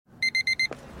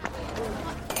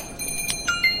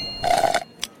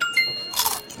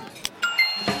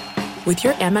With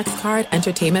your Amex card,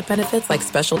 entertainment benefits like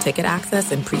special ticket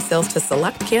access and pre-sales to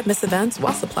select can't-miss events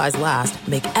while supplies last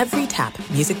make every tap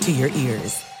music to your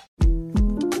ears.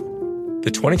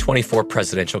 The 2024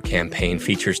 presidential campaign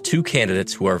features two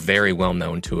candidates who are very well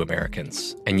known to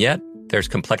Americans. And yet, there's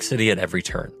complexity at every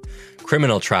turn.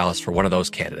 Criminal trials for one of those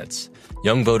candidates.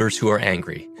 Young voters who are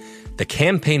angry. The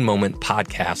Campaign Moment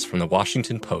podcast from the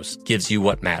Washington Post gives you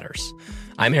what matters.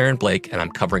 I'm Aaron Blake, and I'm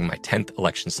covering my 10th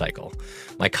election cycle.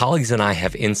 My colleagues and I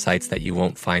have insights that you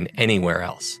won't find anywhere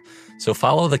else. So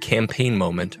follow the Campaign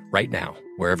Moment right now,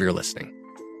 wherever you're listening.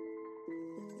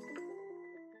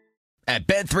 At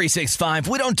Bet365,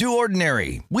 we don't do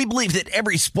ordinary. We believe that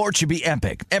every sport should be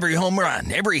epic. Every home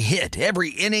run, every hit,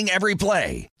 every inning, every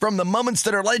play. From the moments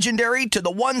that are legendary to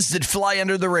the ones that fly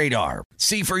under the radar.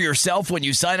 See for yourself when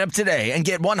you sign up today and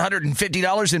get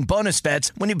 $150 in bonus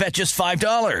bets when you bet just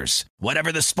 $5.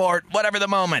 Whatever the sport, whatever the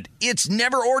moment, it's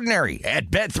never ordinary at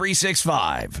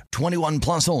Bet365. 21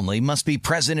 plus only. Must be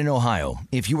present in Ohio.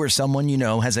 If you or someone you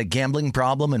know has a gambling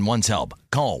problem and wants help,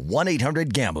 call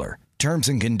 1-800-GAMBLER. Terms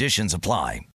and conditions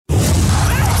apply. This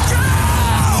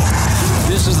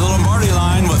is the Lombardi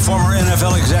Line with former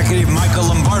NFL executive Michael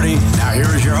Lombardi. Now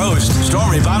here is your host,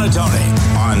 Stormy Buonantony,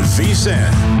 on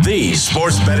VSiN, the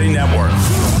Sports Betting Network.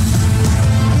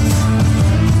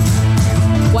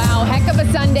 Wow, heck of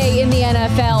a Sunday in the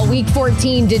NFL. Week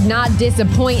 14 did not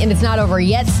disappoint, and it's not over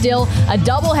yet. Still, a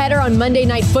doubleheader on Monday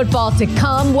Night Football to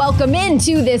come. Welcome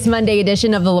into this Monday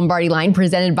edition of the Lombardi Line,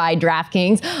 presented by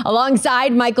DraftKings.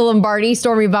 Alongside Michael Lombardi,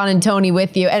 Stormy Buonantony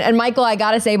with you. And Michael, I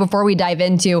gotta say, before we dive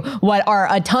into what are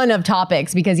a ton of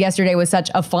topics, because yesterday was such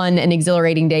a fun and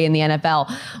exhilarating day in the NFL.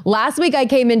 Last week, I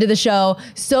came into the show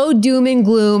so doom and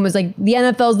gloom. It was like, the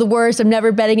NFL's the worst. I'm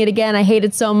never betting it again. I hate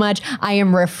it so much. I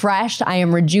am refreshed. I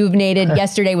am rejuvenated.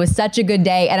 Yesterday was such a good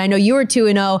day, and I know you were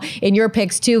 2-0 in your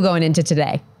picks too going into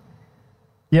today.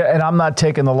 Yeah, and I'm not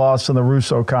taking the loss in the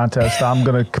Russo contest. I'm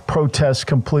going to protest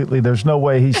completely. There's no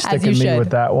way he's sticking me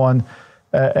with that one.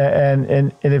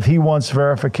 And if he wants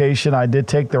verification, I did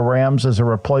take the Rams as a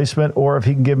replacement, or if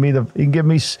he can give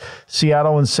me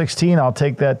Seattle in 16, I'll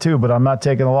take that too. But I'm not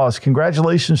taking the loss.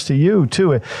 Congratulations to you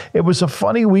too. It was a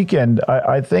funny weekend.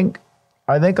 I think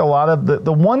a lot of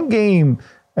the one game.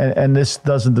 And this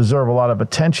doesn't deserve a lot of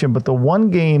attention, but the one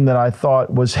game that I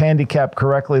thought was handicapped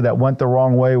correctly that went the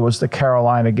wrong way was the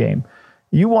Carolina game.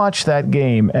 You watch that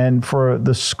game, and for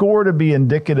the score to be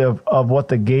indicative of what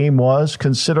the game was,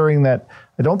 considering that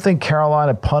I don't think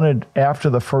Carolina punted after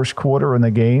the first quarter in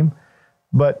the game,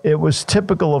 but it was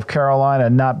typical of Carolina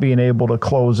not being able to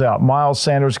close out. Miles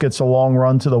Sanders gets a long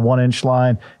run to the 1-inch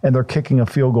line, and they're kicking a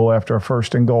field goal after a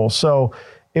first and goal. So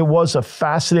it was a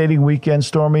fascinating weekend,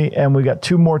 Stormy, and we got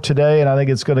two more today, and I think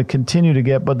it's going to continue to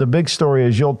get. But the big story,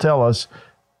 as you'll tell us,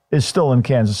 is still in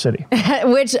Kansas City.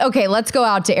 Okay, let's go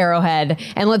out to Arrowhead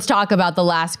and let's talk about the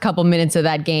last couple minutes of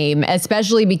that game,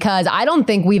 especially because I don't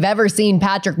think we've ever seen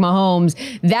Patrick Mahomes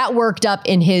that worked up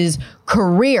in his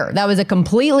career. That was a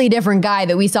completely different guy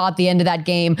that we saw at the end of that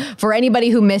game. For anybody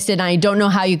who missed it, and I don't know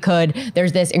how you could,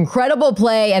 there's this incredible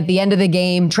play at the end of the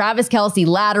game. Travis Kelce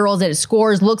laterals it,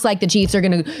 scores, looks like the Chiefs are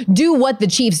going to do what the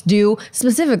Chiefs do,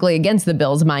 specifically against the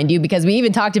Bills, mind you, because we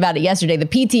even talked about it yesterday. The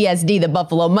PTSD that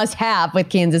Buffalo must have with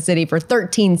Kansas City for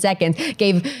 13 seconds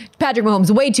gave Patrick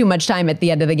Mahomes way too much time at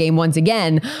the end of the game once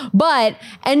again, but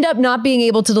end up not being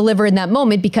able to deliver in that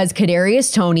moment because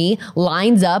Kadarius Toney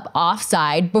lines up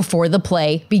offside before the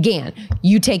play began.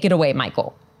 You take it away,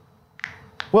 Michael.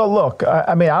 Well, look,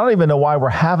 I mean, I don't even know why we're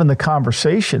having the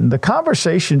conversation. The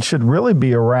conversation should really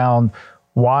be around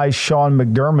why Sean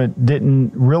McDermott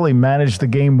didn't really manage the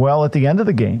game well at the end of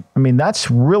the game. I mean, that's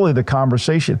really the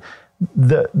conversation.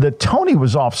 The Toney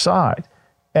was offside.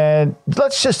 And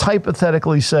let's just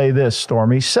hypothetically say this,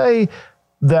 Stormy. Say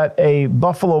that a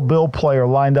Buffalo Bill player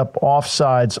lined up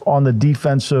offsides on the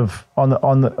defensive, on the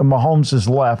Mahomes'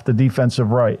 left, the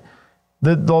defensive right.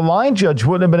 The line judge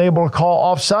wouldn't have been able to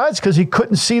call offsides because he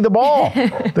couldn't see the ball.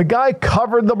 The guy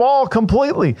covered the ball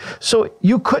completely. So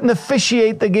you couldn't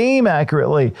officiate the game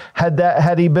accurately.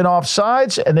 Had he been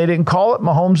offsides and they didn't call it,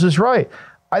 Mahomes is right.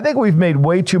 I think we've made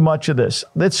way too much of this.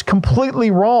 That's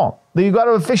completely wrong. You got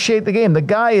to officiate the game. The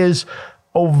guy is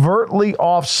overtly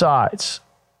offsides.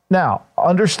 Now,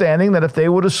 understanding that if they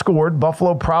would have scored,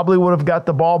 Buffalo probably would have got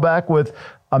the ball back with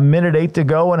a minute 8 to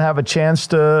go and have a chance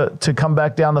to come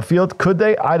back down the field. Could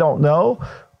they? I don't know.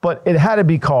 But it had to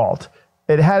be called.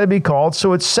 It had to be called.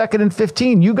 So it's 2nd and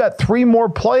 15. You got 3 more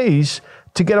plays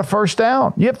to get a first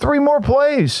down. You have 3 more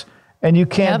plays. And you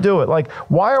can't do it. Like,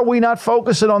 why are we not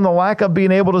focusing on the lack of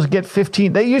being able to get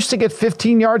 15? They used to get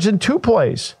 15 yards in 2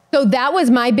 plays. So that was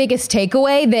my biggest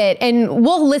takeaway and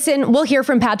we'll hear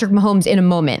from Patrick Mahomes in a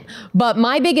moment. But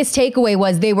my biggest takeaway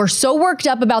was they were so worked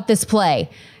up about this play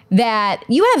that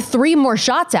you have 3 more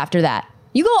shots after that.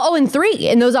 You go 0-3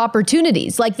 in those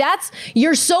opportunities. Like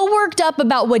you're so worked up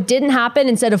about what didn't happen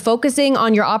instead of focusing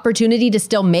on your opportunity to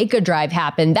still make a drive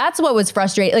happen. That's what was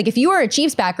frustrating. Like if you were a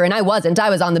Chiefs backer, and I wasn't, I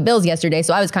was on the Bills yesterday,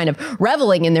 so I was kind of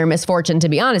reveling in their misfortune, to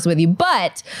be honest with you.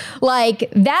 But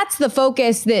like that's the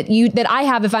focus that I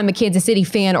have if I'm a Kansas City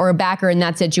fan or a backer in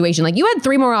that situation. Like you had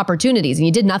 3 more opportunities and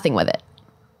you did nothing with it.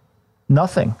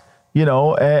 Nothing,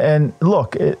 and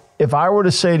look, if I were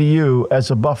to say to you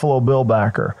as a Buffalo Bill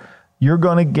backer, you're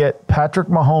going to get Patrick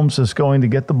Mahomes is going to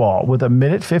get the ball with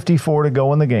 1:54 to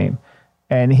go in the game,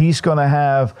 and he's going to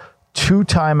have 2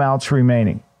 timeouts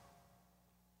remaining.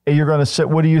 And you're going to say,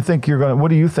 what are you thinking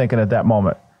at that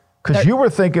moment? Because you were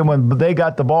thinking when they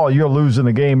got the ball, you're losing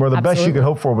the game, or the best you could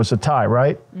hope for was a tie,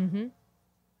 right? Mm-hmm.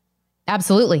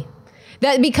 Absolutely.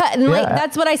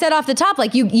 That's what I said off the top.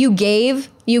 Like you gave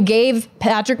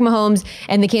Patrick Mahomes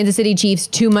and the Kansas City Chiefs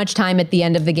too much time at the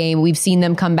end of the game. We've seen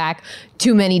them come back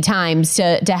too many times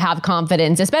to have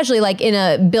confidence, especially like in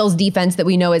a Bills defense that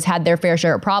we know has had their fair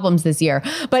share of problems this year.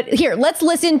 But here, let's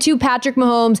listen to Patrick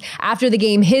Mahomes after the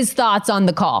game, his thoughts on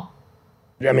the call.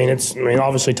 It's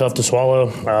obviously tough to swallow.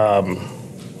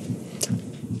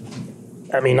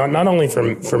 Not only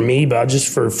for me, but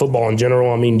just for football in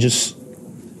general. Just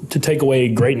to take away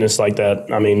greatness like that.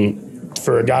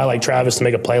 For a guy like Travis to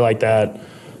make a play like that,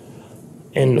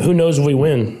 and who knows if we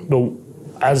win. But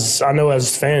as I know,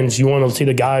 as fans, you want to see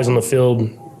the guys on the field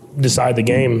decide the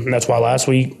game. And that's why last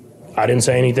week I didn't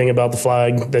say anything about the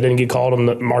flag that didn't get called on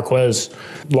the Marquez.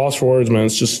 Lost for words, man.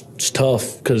 It's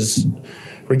tough because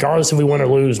regardless if we win or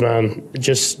lose, man,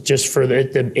 just for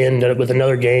it to end with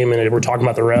another game and we're talking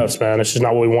about the refs, man, it's just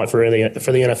not what we want for the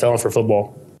NFL and for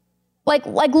football. Like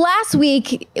last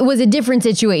week, it was a different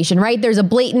situation, right? There's a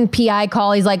blatant PI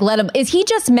call. He's like, is he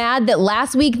just mad that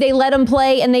last week they let him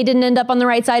play and they didn't end up on the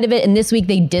right side of it, and this week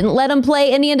they didn't let him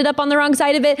play and he ended up on the wrong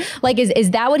side of it? Like,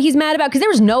 is that what he's mad about? Because there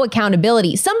was no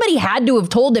accountability. Somebody had to have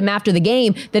told him after the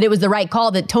game that it was the right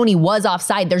call, that Tony was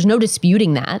offside. There's no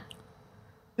disputing that.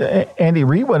 Andy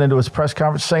Reid went into his press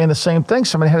conference saying the same thing.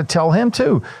 Somebody had to tell him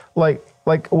too. Like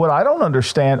what I don't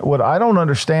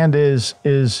understand is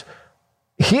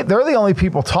they're the only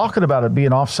people talking about it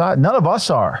being offside. None of us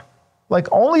are. Like,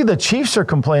 only the Chiefs are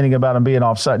complaining about him being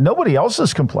offside. Nobody else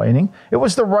is complaining. It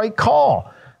was the right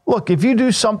call. Look, if you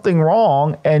do something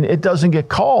wrong and it doesn't get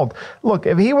called, look,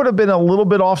 if he would have been a little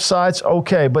bit offsides,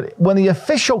 okay. But when the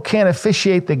official can't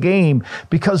officiate the game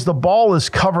because the ball is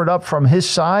covered up from his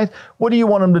side, what do you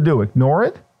want him to do? Ignore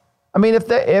it?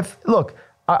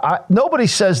 Nobody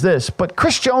says this, but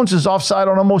Chris Jones is offside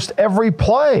on almost every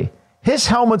play. His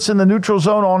helmet's in the neutral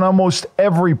zone on almost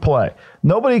every play.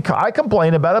 I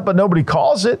complain about it, but nobody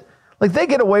calls it. Like, they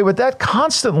get away with that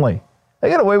constantly.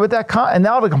 And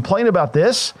now to complain about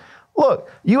this? Look,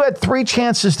 you had 3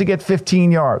 chances to get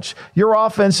 15 yards. Your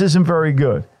offense isn't very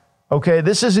good. Okay,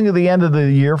 this isn't the end of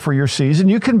the year for your season.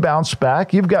 You can bounce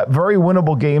back. You've got very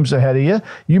winnable games ahead of you.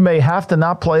 You may have to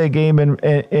not play a game at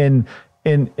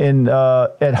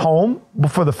home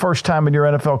for the first time in your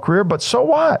NFL career, but so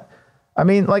what? I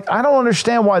don't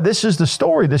understand why this is the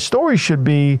story. The story should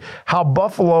be how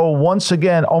Buffalo once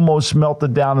again almost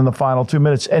melted down in the final 2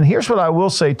 minutes. And here's what I will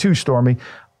say too, Stormy.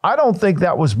 I don't think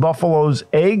that was Buffalo's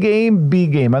A game, B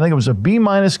game. I think it was a B-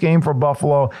 game for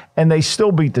Buffalo, and they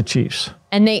still beat the Chiefs.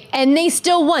 And they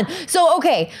still won. So,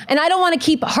 okay, and I don't want to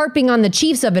keep harping on the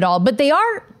Chiefs of it all, but they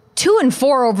are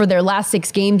 2-4 over their last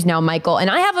 6 games now, Michael. And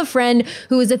I have a friend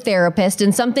who is a therapist,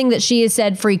 and something that she has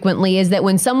said frequently is that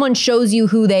when someone shows you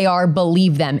who they are,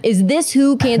 believe them. Is this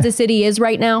who Kansas City is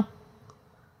right now?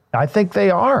 I think they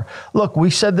are. Look, we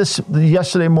said this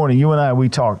yesterday morning. You and I, we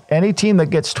talked. Any team that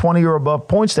gets 20 or above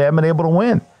points, they haven't been able to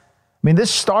win.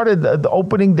 This started the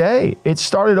opening day.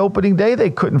 They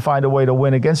couldn't find a way to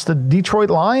win against the Detroit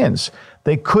Lions.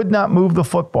 They could not move the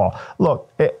football.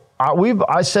 Look,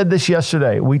 I said this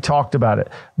yesterday. We talked about it.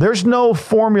 There's no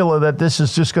formula that this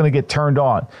is just going to get turned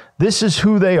on. This is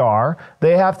who they are.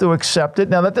 They have to accept it.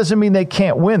 Now, that doesn't mean they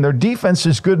can't win. Their defense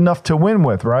is good enough to win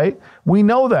with, right? We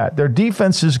know that. Their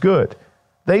defense is good.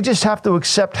 They just have to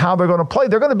accept how they're going to play.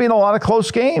 They're going to be in a lot of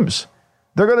close games.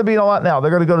 They're going to be in a lot now.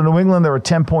 They're going to go to New England. They're a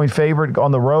 10-point favorite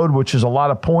on the road, which is a lot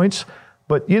of points.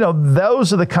 But,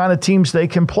 those are the kind of teams they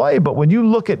can play. But when you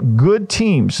look at good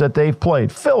teams that they've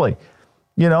played, Philly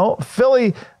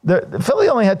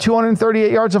only had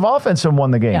 238 yards of offense and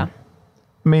won the game.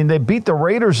 I mean, they beat the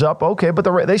Raiders up, okay, but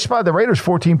they spotted the Raiders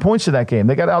 14 points in that game.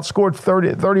 They got outscored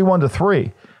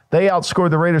 31-3. They outscored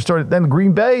the Raiders. Then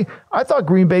Green Bay, I thought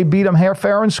Green Bay beat them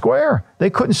fair and square. They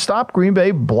couldn't stop Green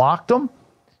Bay, blocked them,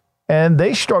 and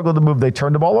they struggled to move. They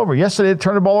turned the ball over. Yesterday, they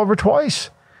turned the ball over twice.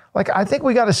 Like, I think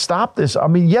we got to stop this. I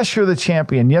mean, yes, you're the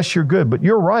champion. Yes, you're good, but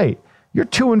you're right. You're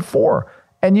 2-4.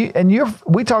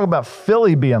 We talk about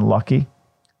Philly being lucky.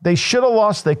 They should have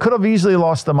lost. They could have easily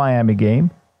lost the Miami game.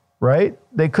 Right?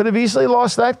 They could have easily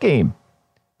lost that game.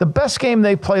 The best game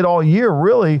they played all year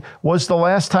really was the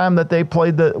last time that they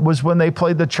played was when they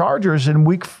played the Chargers in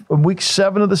week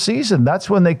 7 of the season. That's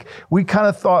when we kind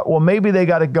of thought, well, maybe they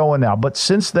got it going now. But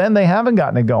since then, they haven't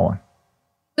gotten it going.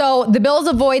 So the Bills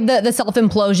avoid the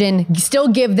self-implosion, still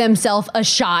give themselves a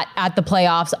shot at the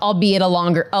playoffs, albeit a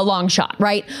long shot,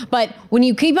 right? But when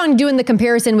you keep on doing the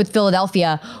comparison with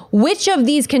Philadelphia, which of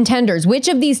these contenders, which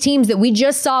of these teams that we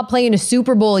just saw play in a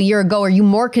Super Bowl a year ago are you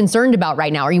more concerned about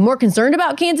right now? Are you more concerned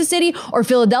about Kansas City or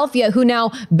Philadelphia, who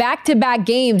now back-to-back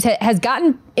games has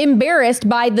gotten embarrassed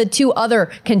by the two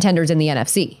other contenders in the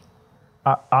NFC?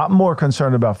 I'm more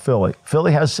concerned about Philly.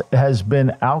 Philly has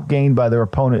been outgained by their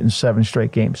opponent in 7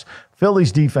 straight games.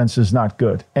 Philly's defense is not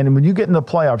good. And when you get in the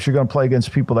playoffs, you're going to play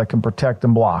against people that can protect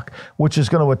and block, which is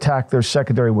going to attack their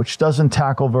secondary, which doesn't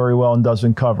tackle very well and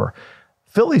doesn't cover.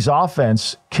 Philly's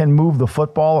offense can move the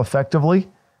football effectively,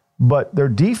 but their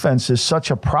defense is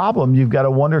such a problem. You've got to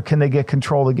wonder, can they get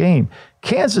control of the game?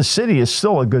 Kansas City is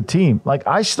still a good team. Like,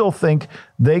 I still think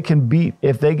they can beat,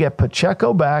 if they get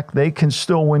Pacheco back, they can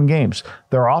still win games.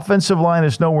 Their offensive line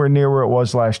is nowhere near where it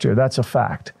was last year. That's a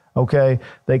fact. Okay.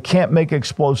 They can't make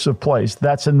explosive plays.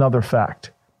 That's another fact.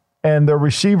 And their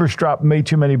receivers drop way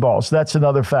too many balls. That's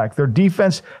another fact. Their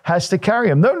defense has to carry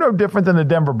them. They're no different than the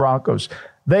Denver Broncos.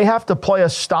 They have to play a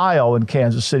style in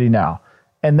Kansas City now.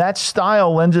 And that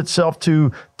style lends itself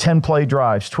to 10-play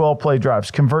drives, 12-play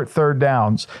drives, convert third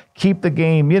downs, keep the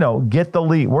game, get the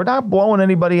lead. We're not blowing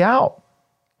anybody out.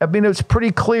 I mean, it's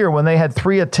pretty clear when they had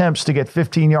 3 attempts to get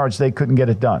 15 yards, they couldn't get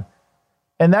it done.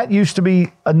 And that used to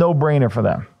be a no-brainer for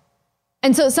them.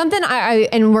 And so something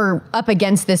and we're up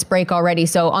against this break already.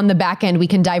 So on the back end, we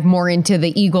can dive more into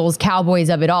the Eagles, Cowboys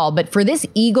of it all. But for this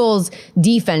Eagles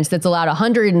defense that's allowed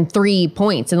 103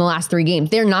 points in the last 3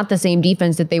 games, they're not the same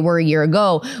defense that they were a year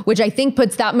ago, which I think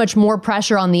puts that much more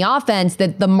pressure on the offense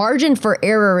that the margin for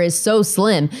error is so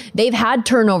slim. They've had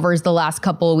turnovers the last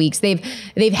couple of weeks. They've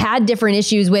had different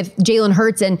issues with Jalen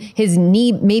Hurts and his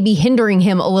knee maybe hindering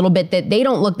him a little bit, that they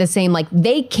don't look the same. Like,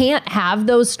 they can't have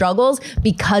those struggles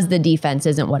because the defense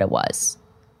isn't what it was.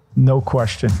 No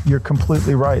question. You're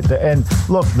completely right. And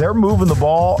look, they're moving the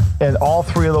ball, and all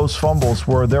 3 of those fumbles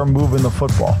were they're moving the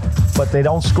football. But they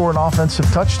don't score an offensive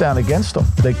touchdown against them.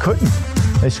 They couldn't.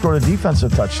 They scored a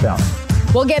defensive touchdown.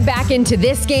 We'll get back into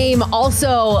this game.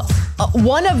 Also,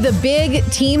 one of the big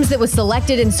teams that was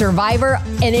selected in Survivor,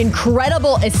 an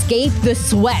incredible escape, the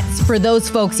Sweats for those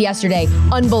folks yesterday.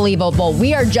 Unbelievable.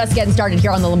 We are just getting started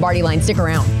here on the Lombardi line. Stick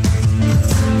around.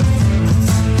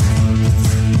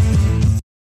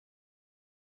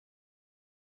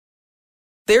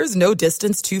 There's no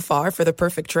distance too far for the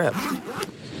perfect trip.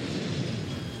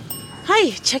 Hi,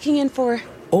 checking in for...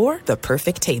 Or the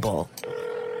perfect table.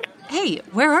 Hey,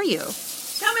 where are you?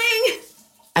 Coming!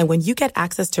 And when you get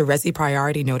access to Resi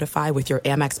Priority Notify with your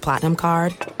Amex Platinum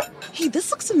card... Hey,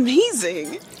 this looks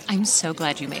amazing. I'm so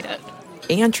glad you made it.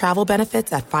 And travel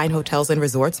benefits at fine hotels and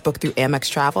resorts booked through Amex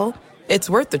Travel, it's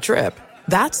worth the trip.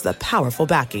 That's the powerful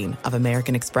backing of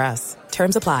American Express.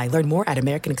 Terms apply. Learn more at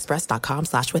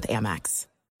americanexpress.com/withAmex.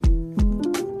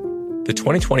 The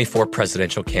 2024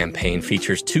 presidential campaign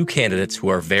features 2 candidates who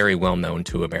are very well known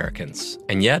to Americans.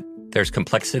 And yet, there's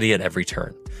complexity at every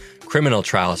turn. Criminal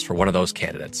trials for one of those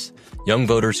candidates. Young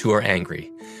voters who are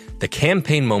angry. The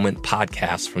Campaign Moment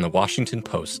podcast from the Washington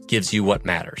Post gives you what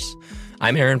matters.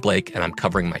 I'm Aaron Blake, and I'm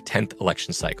covering my 10th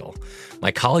election cycle.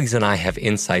 My colleagues and I have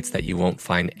insights that you won't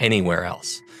find anywhere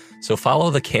else. So follow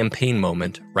the Campaign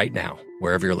Moment right now,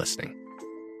 wherever you're listening.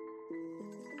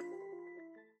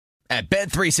 At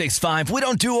Bet365, we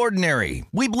don't do ordinary.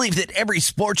 We believe that every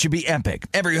sport should be epic.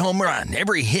 Every home run,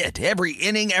 every hit, every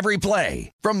inning, every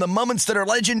play. From the moments that are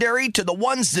legendary to the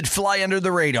ones that fly under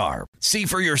the radar. See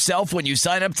for yourself when you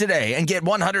sign up today and get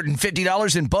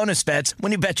 $150 in bonus bets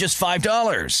when you bet just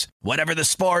 $5. Whatever the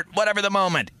sport, whatever the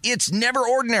moment, it's never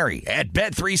ordinary at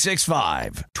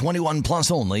Bet365. 21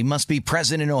 plus only. Must be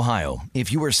present in Ohio.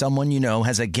 If you or someone you know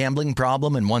has a gambling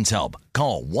problem and wants help,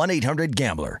 call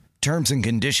 1-800-GAMBLER. Terms and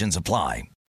conditions apply.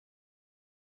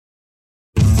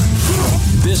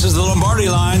 This This is the Lombardi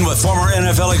Line with former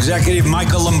NFL executive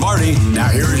Michael Lombardi. Now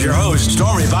here is your host,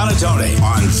 Stormy Buonantony,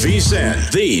 on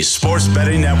VSiN, the Sports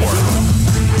Betting Network.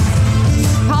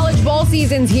 College bowl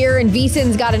season's here, and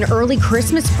VSiN's got an early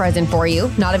Christmas present for you.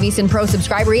 Not a VSiN Pro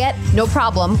subscriber yet? No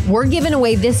problem. We're giving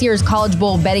away this year's College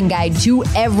Bowl betting guide to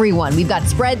everyone. We've got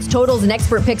spreads, totals, and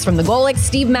expert picks from the Golics,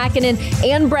 Steve Makinen,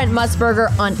 and Brent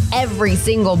Musburger on every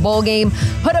single bowl game.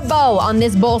 Put a bow on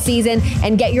this bowl season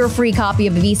and get your free copy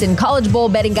of the VSiN College Bowl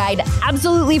betting guide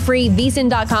absolutely free.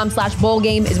 VSiN.com/bowl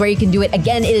game is where you can do it.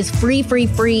 Again, it is free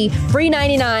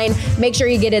 99. Make sure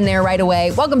you get in there right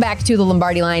away. Welcome back to the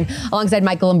Lombardi Line alongside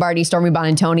Michael Lombardi, Stormy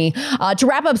Buonantony. To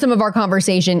wrap up some of our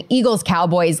conversation,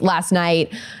 Eagles-Cowboys last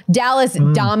night. Dallas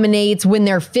dominates, win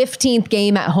their 15th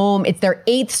game at home. It's their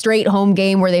 8th straight home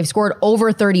game where they've scored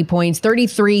over 30 points,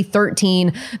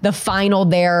 33-13, the final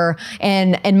there.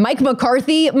 And Mike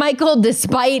McCarthy, Michael,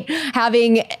 despite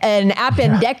having an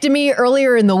appendectomy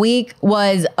earlier in the week,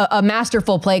 was a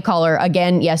masterful play caller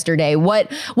again yesterday.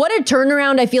 What a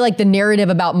turnaround I feel like the narrative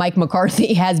about Mike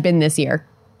McCarthy has been this year.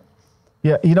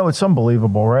 Yeah, it's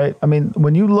unbelievable, right? I mean,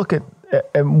 when you look at,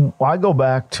 and I go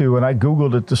back to, and I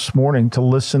Googled it this morning to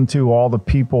listen to all the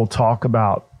people talk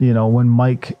about, when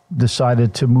Mike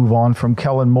decided to move on from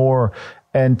Kellen Moore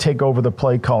and take over the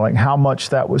play calling, how much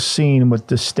that was seen with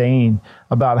disdain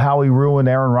about how he ruined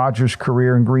Aaron Rodgers'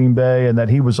 career in Green Bay and that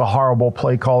he was a horrible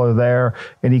play caller there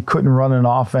and he couldn't run an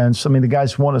offense. I mean, the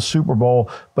guy's won a Super Bowl,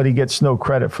 but he gets no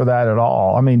credit for that at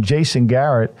all. I mean, Jason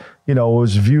Garrett,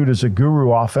 was viewed as a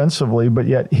guru offensively, but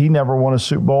yet he never won a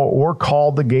Super Bowl or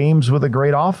called the games with a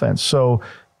great offense. So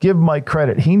give Mike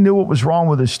credit. He knew what was wrong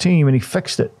with his team and he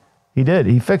fixed it. He did.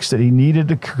 He fixed it. He needed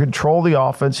to control the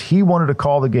offense. He wanted to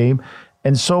call the game.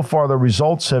 And so far, the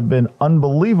results have been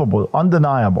unbelievable,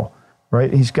 undeniable,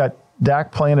 right? He's got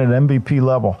Dak playing at an MVP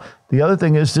level. The other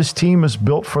thing is this team is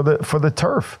built for the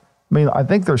turf. I mean, I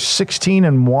think they're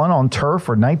 16-1 on turf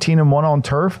or 19-1 on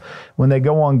turf. When they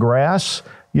go on grass,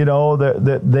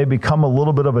 they become a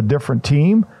little bit of a different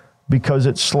team because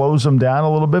it slows them down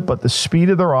a little bit. But the speed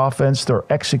of their offense, their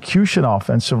execution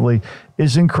offensively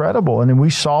is incredible. And then we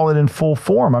saw it in full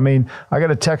form. I mean, I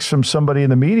got a text from somebody in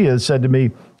the media that said to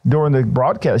me during the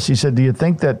broadcast, he said, do you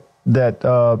think that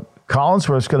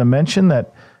Collinsworth's going to mention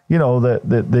that,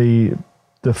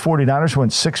 the 49ers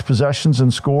went 6 possessions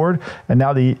and scored, and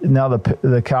now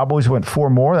the Cowboys went 4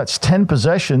 more. That's 10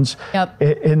 possessions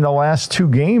in the last 2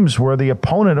 games where the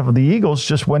opponent of the Eagles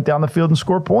just went down the field and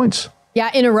scored points.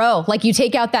 Yeah, in a row. Like you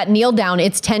take out that kneel down,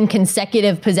 it's 10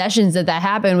 consecutive possessions that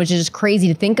happened, which is just crazy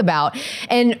to think about.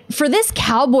 And for this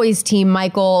Cowboys team,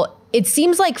 Michael, it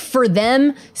seems like for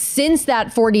them, since that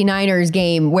 49ers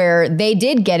game where they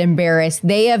did get embarrassed,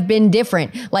 they have been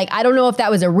different. Like, I don't know if that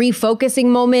was a refocusing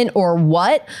moment or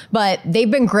what, but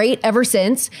they've been great ever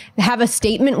since. Have a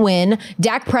statement win.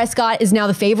 Dak Prescott is now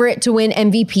the favorite to win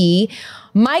MVP.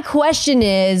 My question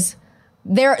is,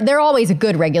 they're always a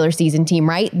good regular season team,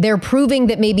 right? They're proving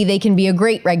that maybe they can be a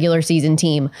great regular season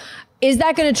team. Is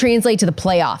that going to translate to the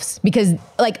playoffs? Because,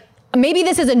 maybe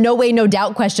this is a no way, no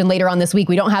doubt question later on this week.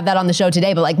 We don't have that on the show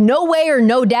today, but no way or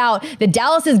no doubt that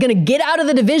Dallas is going to get out of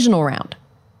the divisional round.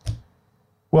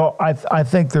 Well, I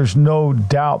think there's no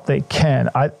doubt they can.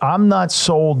 I'm not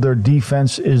sold their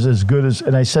defense is as good as,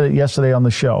 and I said it yesterday on the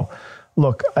show.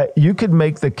 Look, you could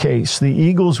make the case. The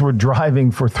Eagles were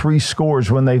driving for 3 scores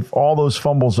when all those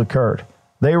fumbles occurred.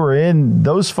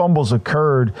 Those fumbles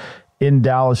occurred in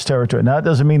Dallas territory. Now, that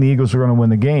doesn't mean the Eagles are going to win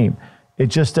the game.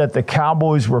 It's just that the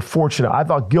Cowboys were fortunate. I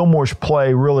thought Gilmore's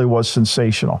play really was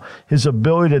sensational. His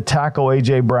ability to tackle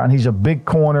A.J. Brown. He's a big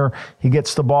corner. He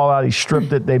gets the ball out. He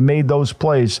stripped it. They made those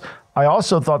plays. I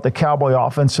also thought the Cowboy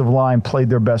offensive line played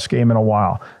their best game in a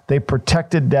while. They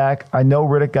protected Dak. I know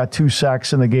Riddick got 2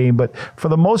 sacks in the game, but for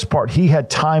the most part, he had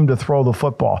time to throw the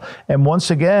football. And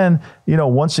once again,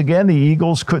 the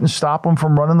Eagles couldn't stop him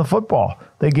from running the football.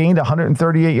 They gained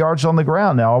 138 yards on the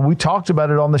ground. Now, we talked about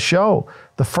it on the show.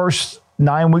 The first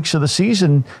 9 weeks of the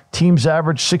season, teams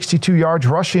averaged 62 yards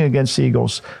rushing against the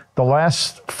Eagles. The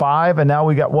last 5, and now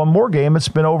we got one more game, it's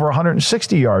been over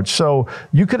 160 yards. So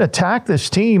you could attack this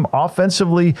team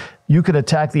offensively. You could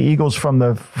attack the Eagles from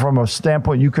a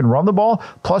standpoint you can run the ball.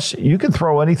 Plus, you can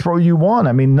throw any throw you want.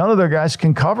 I mean, none of their guys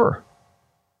can cover.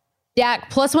 Dak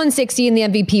plus 160 in the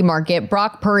MVP market.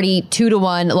 Brock Purdy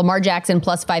 2-1. Lamar Jackson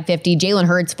plus 550. Jalen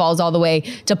Hurts falls all the way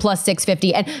to plus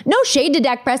 650. And no shade to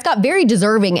Dak Prescott, very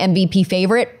deserving MVP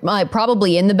favorite,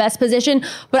 probably in the best position.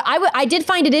 But I did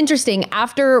find it interesting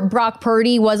after Brock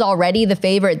Purdy was already the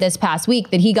favorite this past week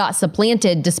that he got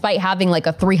supplanted despite having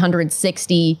a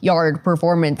 360 yard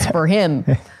performance for him.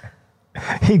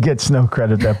 He gets no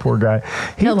credit, that poor guy.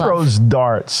 He throws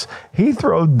darts. He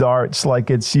throws darts like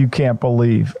it's you can't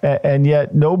believe. And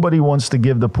yet nobody wants to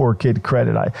give the poor kid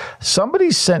credit.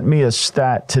 Somebody sent me a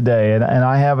stat today, and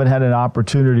I haven't had an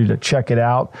opportunity to check it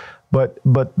out. But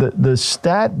the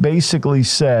stat basically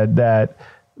said that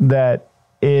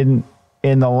in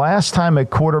the last time a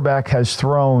quarterback has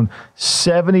thrown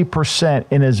 70%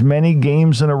 in as many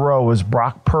games in a row as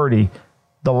Brock Purdy,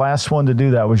 the last one to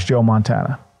do that was Joe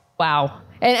Montana. Wow.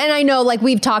 And I know, like,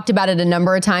 we've talked about it a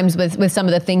number of times with some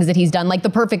of the things that he's done, like the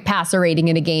perfect passer rating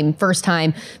in a game. First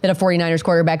time that a 49ers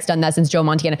quarterback's done that since Joe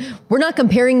Montana. We're not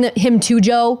comparing him to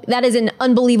Joe. That is an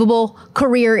unbelievable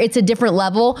career. It's a different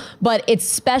level, but it's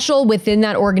special within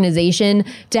that organization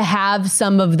to have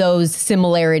some of those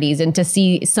similarities and to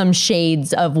see some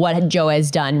shades of what Joe has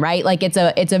done, right? Like, it's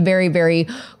a very, very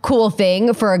cool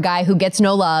thing for a guy who gets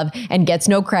no love and gets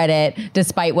no credit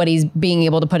despite what he's being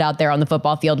able to put out there on the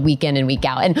football field week in and week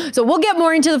out. And so we'll get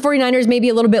more into the 49ers maybe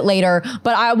a little bit later,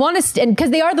 but I want to,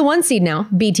 because they are the 1 seed now,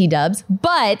 BT Dubs,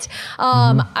 but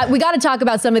we got to talk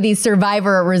about some of these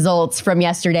Survivor results from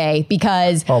yesterday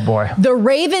because the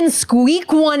Ravens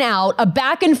squeak one out, a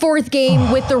back and forth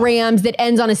game with the Rams that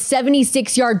ends on a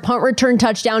 76-yard punt return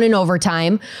touchdown in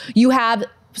overtime. You have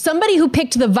somebody who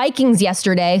picked the Vikings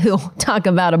yesterday, who talk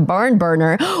about a barn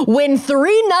burner, win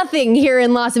 3-0 here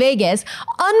in Las Vegas.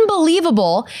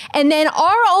 Unbelievable. And then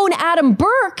our own Adam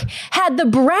Burke had the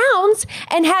Browns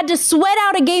and had to sweat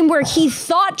out a game where he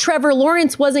thought Trevor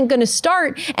Lawrence wasn't going to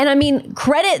start. And I mean,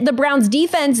 credit the Browns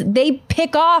defense. They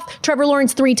pick off Trevor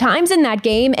Lawrence 3 times in that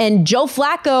game. And Joe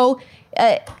Flacco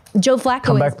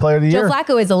comeback player of the year. Joe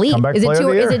Flacco is elite.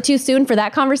 Is it too soon for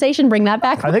that conversation? Bring that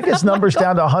back. I think his number's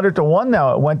down to 100-1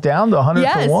 now. It went down to 100-1.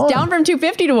 Yes, down from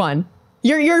 250-1.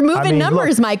 You're moving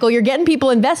numbers, look, Michael. You're getting people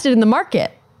invested in the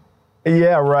market.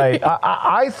 Yeah, right.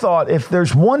 I thought if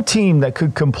there's one team that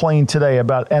could complain today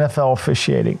about NFL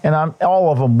officiating, and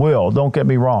all of them will, don't get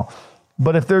me wrong,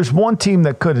 but if there's one team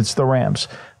that could, it's the Rams.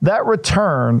 That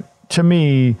return, to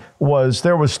me,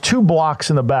 there was 2 blocks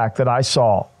in the back that I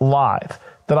saw live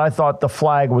that I thought the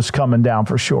flag was coming down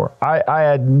for sure. I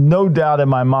had no doubt in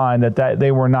my mind that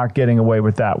they were not getting away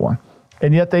with that one.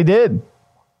 And yet they did.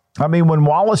 I mean, when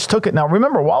Wallace took it, now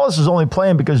remember, Wallace is only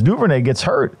playing because Duvernay gets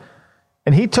hurt.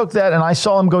 And he took that, and I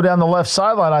saw him go down the left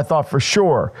sideline. I thought for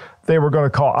sure they were going to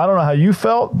call. I don't know how you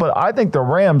felt, but I think the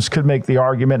Rams could make the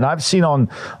argument. And I've seen on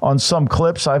some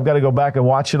clips, I've got to go back and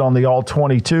watch it on the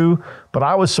All-22, but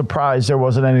I was surprised there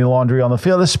wasn't any laundry on the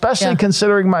field, especially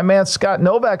considering my man Scott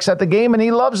Novak's at the game, and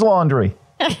he loves laundry.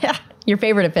 Your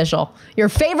favorite official,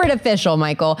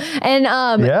 Michael.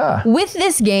 And with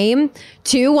this game,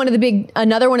 too,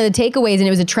 another one of the takeaways, and it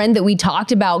was a trend that we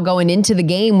talked about going into the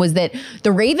game, was that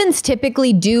the Ravens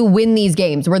typically do win these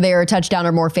games where they are a touchdown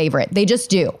or more favorite. They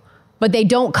just do. But they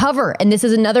don't cover. And this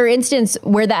is another instance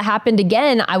where that happened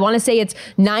again. I want to say it's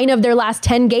 9 of their last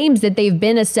 10 games that they've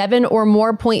been a 7 or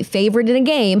more point favorite in a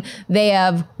game. They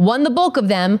have won the bulk of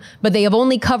them, but they have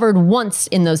only covered once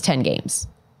in those 10 games.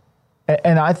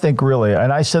 And I think really,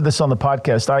 and I said this on the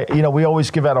podcast, we always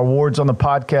give out awards on the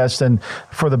podcast and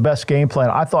for the best game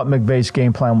plan. I thought McVay's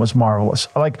game plan was marvelous.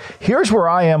 Like, here's where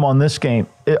I am on this game.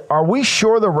 Are we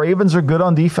sure the Ravens are good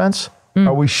on defense?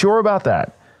 Are we sure about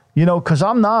that? Because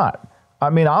I'm not. I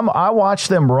mean, I watched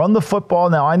them run the football.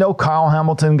 Now, I know Kyle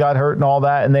Hamilton got hurt and all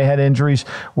that, and they had injuries.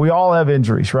 We all have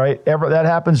injuries, right? That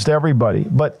happens to everybody.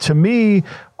 But to me,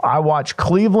 I watched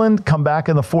Cleveland come back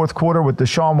in the fourth quarter with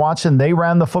Deshaun Watson. They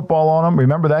ran the football on them.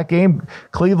 Remember that game?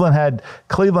 Cleveland had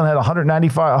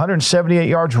 178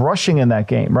 yards rushing in that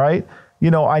game, right?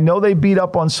 I know they beat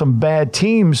up on some bad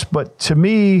teams, but to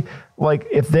me, like,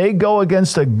 if they go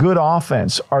against a good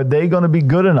offense, are they going to be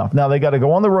good enough? Now, they got to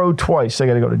go on the road twice. They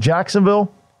got to go to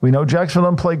Jacksonville. We know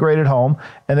Jacksonville doesn't play great at home,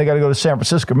 and they got to go to San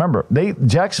Francisco. Remember,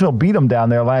 Jacksonville beat them down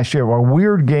there last year. A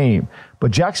weird game,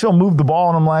 but Jacksonville moved the ball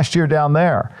on them last year down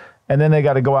there. And then they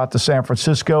got to go out to San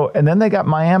Francisco, and then they got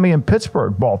Miami and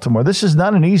Pittsburgh, Baltimore. This is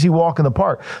not an easy walk in the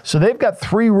park. So they've got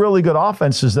 3 really good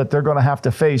offenses that they're going to have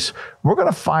to face. We're going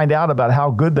to find out about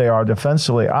how good they are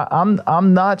defensively.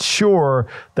 I'm not sure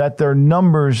that their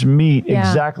numbers meet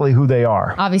exactly who they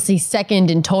are. Obviously, second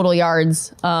in total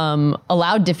yards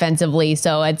allowed defensively,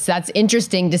 so that's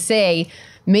interesting to say.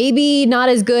 Maybe not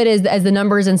as good as the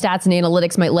numbers and stats and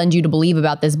analytics might lend you to believe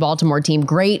about this Baltimore team.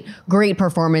 Great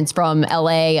performance from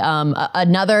LA.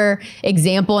 Another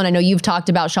example, and I know you've talked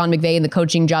about Sean McVay and the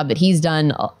coaching job that he's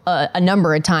done a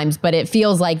number of times, but it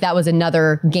feels like that was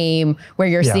another game where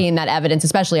you're seeing that evidence,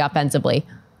 especially offensively.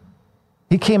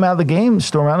 He came out of the game,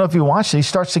 Storm. I don't know if you watched it. He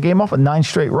starts the game off with 9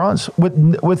 straight runs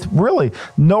with really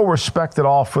no respect at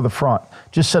all for the front.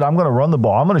 Just said, I'm going to run the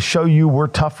ball. I'm going to show you we're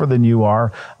tougher than you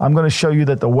are. I'm going to show you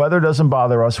that the weather doesn't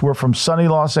bother us. We're from sunny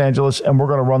Los Angeles, and we're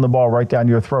going to run the ball right down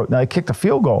your throat. Now, they kicked a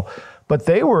field goal, but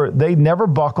they never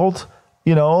buckled.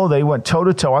 You know, they went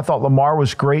toe-to-toe. I thought Lamar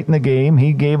was great in the game.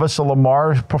 He gave us a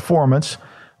Lamar performance.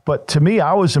 But to me,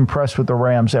 I was impressed with the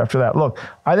Rams after that. Look,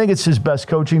 I think it's his best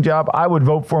coaching job. I would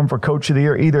vote for him for Coach of the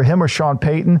Year, either him or Sean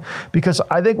Payton, because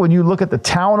I think when you look at the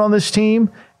talent on this team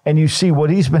and you see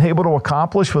what he's been able to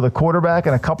accomplish with a quarterback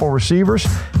and a couple receivers,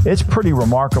 it's pretty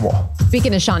remarkable.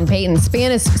 Speaking of Sean Payton,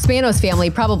 Spanos family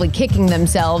probably kicking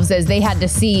themselves as they had to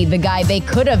see the guy they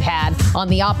could have had on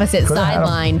the opposite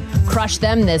sideline crush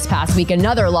them this past week.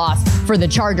 Another loss for the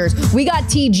Chargers. We got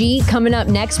TG coming up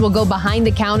next. We'll go behind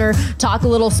the counter, talk a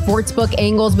little sportsbook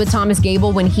angles with Thomas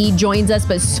Gable when he joins us,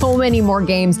 but so many more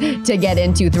games to get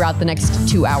into throughout the next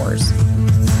 2 hours.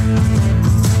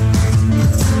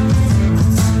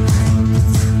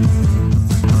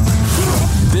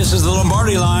 This is the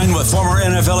Lombardi Line with former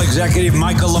NFL executive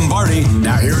Michael Lombardi.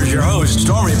 Now here's your host,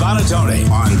 Stormy Buonantony,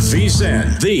 on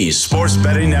VSiN, the Sports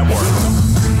Betting Network.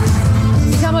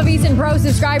 Become a VSiN Pro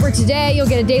subscriber today. You'll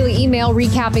get a daily email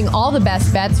recapping all the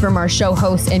best bets from our show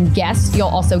hosts and guests. You'll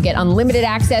also get unlimited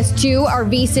access to our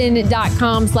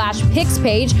vsin.com/picks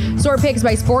page. Sort picks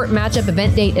by sport, matchup,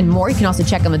 event date, and more. You can also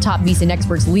check on the top VSiN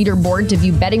experts leaderboard to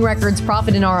view betting records,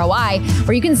 profit, and ROI,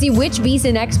 where you can see which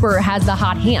VSiN expert has the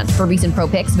hot hand for VSiN Pro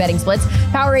picks, betting splits,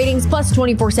 power ratings, plus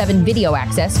 24/7 video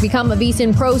access. Become a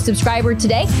VSiN Pro subscriber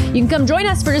today. You can come join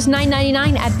us for just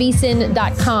 $9.99 at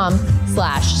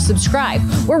vsin.com/subscribe.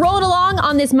 We're rolling along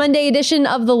on this Monday edition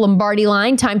of the Lombardi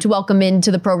Line. Time to welcome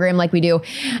into the program, like we do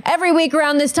every week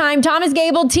around this time, Thomas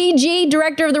Gable, TG,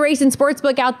 director of the Race and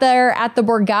Sportsbook out there at the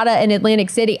Borgata in Atlantic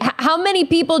City. How many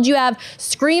people do you have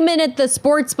screaming at the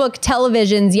sportsbook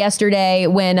televisions yesterday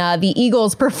when the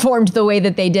Eagles performed the way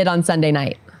that they did on Sunday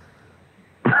night?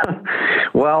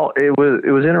 Well, it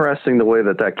was interesting the way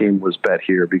that game was bet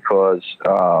here because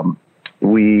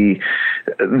the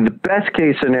best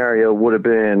case scenario would have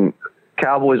been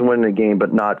Cowboys winning the game,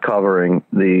 but not covering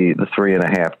the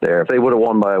 3.5 there. If they would have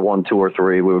won by 1, 2, or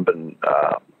 3, we would have been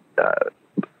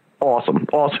awesome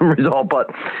result.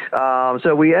 But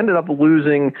so we ended up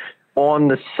losing on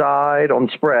the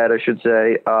spread, I should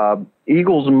say.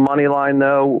 Eagles money line,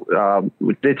 though,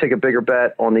 we did take a bigger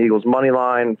bet on the Eagles money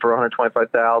line for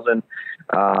 $125,000.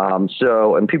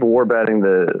 And people were betting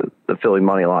the Philly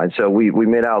money line. So we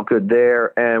made out good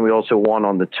there. And we also won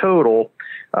on the total.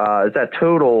 As that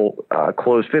total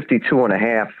closed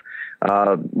 52.5,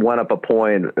 went up a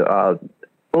point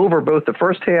over both the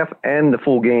first half and the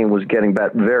full game, was getting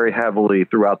bet very heavily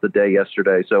throughout the day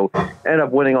yesterday. So ended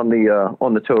up winning on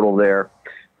the total there.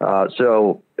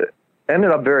 So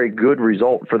ended up very good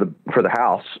result for the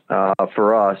house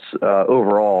for us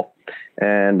overall,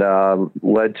 and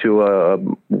led to a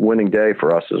winning day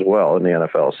for us as well in the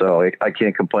NFL. So I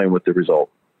can't complain with the result.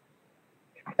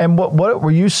 And what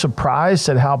were you surprised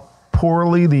at how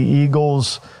poorly the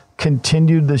Eagles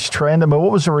continued this trend? I mean,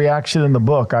 what was the reaction in the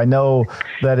book? I know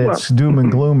that it's doom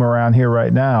and gloom around here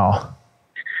right now.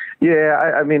 Yeah,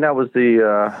 I mean that was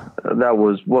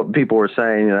what people were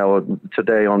saying. You know,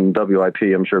 today on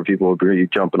WIP, I'm sure people would be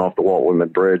jumping off the Walt Whitman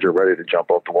Bridge or ready to jump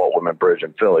off the Walt Whitman Bridge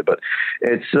in Philly. But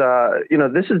it's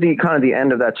this is the kind of the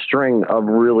end of that string of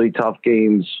really tough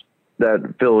games that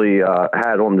Philly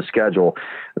had on the schedule.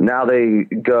 Now they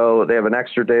have an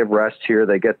extra day of rest here.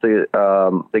 They get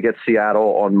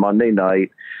Seattle on Monday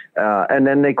night, and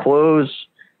then they close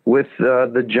with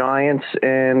the Giants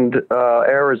and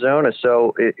Arizona.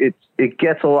 So it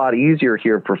gets a lot easier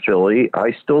here for Philly.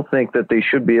 I still think that they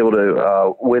should be able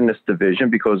to win this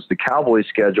division because the Cowboys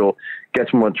schedule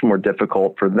gets much more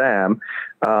difficult for them.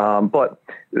 But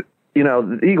you know,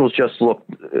 the Eagles just looked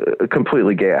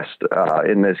completely gassed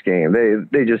in this game.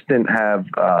 They just didn't have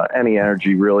any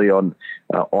energy really on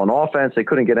offense. They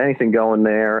couldn't get anything going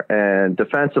there. And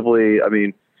defensively, I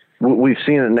mean, we've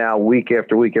seen it now week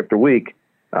after week after week.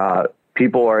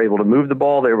 People are able to move the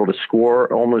ball. They're able to score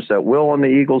almost at will on the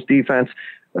Eagles defense.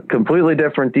 A completely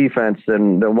different defense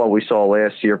than what we saw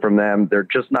last year from them. They're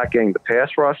just not getting the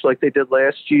pass rush like they did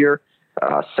last year.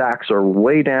 Sacks are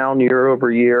way down year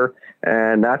over year.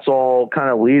 And that's all kind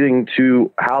of leading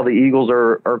to how the Eagles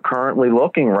are currently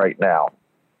looking right now.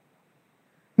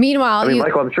 Meanwhile, I mean,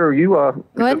 Michael, I'm sure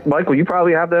Michael, you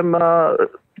probably have them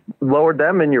lowered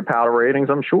them in your power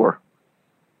ratings, I'm sure.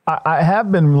 I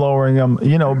have been lowering them,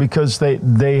 because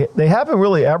they haven't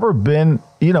really ever been,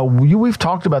 we've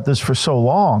talked about this for so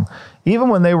long. Even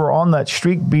when they were on that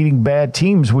streak beating bad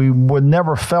teams, we would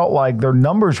never felt like their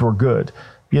numbers were good.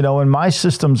 And my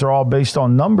systems are all based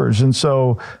on numbers. And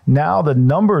so now the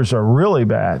numbers are really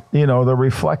bad. They're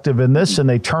reflective in this, and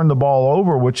they turn the ball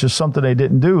over, which is something they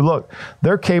didn't do. Look,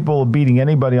 they're capable of beating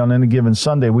anybody on any given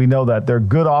Sunday. We know that. They're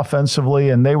good offensively,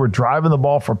 and they were driving the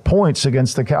ball for points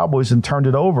against the Cowboys and turned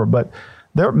it over. But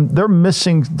they're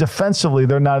missing defensively.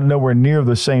 They're not nowhere near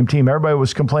the same team. Everybody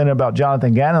was complaining about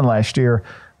Jonathan Gannon last year.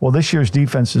 Well, this year's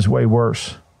defense is way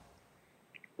worse.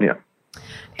 Yeah.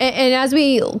 And as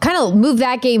we kind of move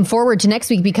that game forward to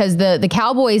next week, because the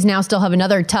Cowboys now still have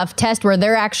another tough test where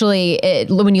they're actually,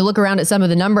 when you look around at some of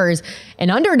the numbers,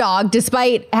 an underdog,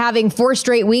 despite having 4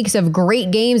 straight weeks of great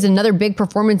games and another big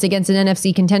performance against an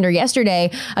NFC contender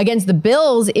yesterday against the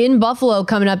Bills in Buffalo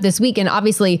coming up this week. And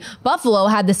obviously Buffalo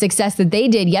had the success that they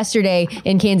did yesterday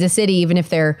in Kansas City, even if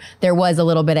there was a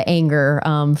little bit of anger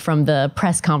from the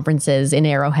press conferences in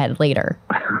Arrowhead later.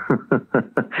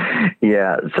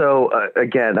 Yeah. So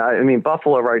again,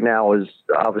 Buffalo right now is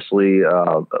obviously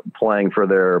playing for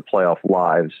their playoff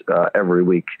lives every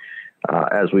week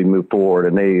as we move forward,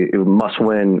 and they must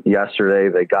win yesterday.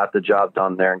 They got the job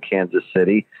done there in Kansas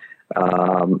City,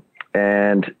 and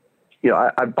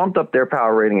I bumped up their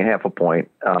power rating 0.5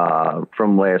 point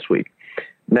from last week.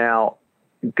 Now,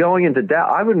 going into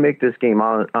Dallas, I would make this game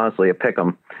honestly a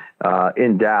pick'em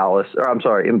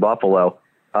in Buffalo,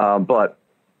 but.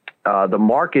 The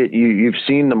market, you've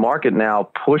seen the market now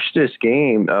push this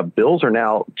game. Bills are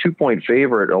now 2-point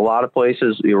favorite. A lot of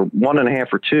places, you're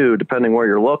 1.5 or 2, depending where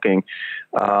you're looking.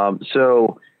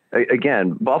 So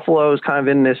again, Buffalo is kind of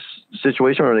in this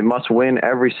situation where they must win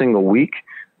every single week.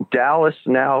 Dallas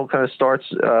now kind of starts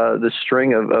the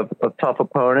string of tough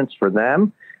opponents for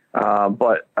them.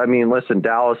 But listen,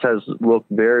 Dallas has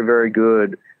looked very, very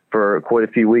good for quite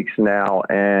a few weeks now,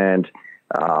 and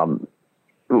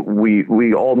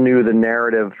we all knew the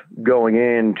narrative going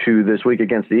into this week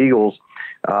against the Eagles,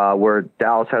 where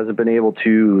Dallas hasn't been able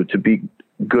to beat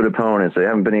good opponents. They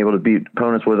haven't been able to beat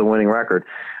opponents with a winning record.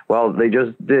 Well, they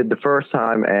just did the first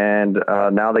time, and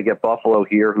now they get Buffalo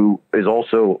here, who is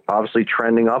also obviously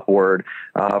trending upward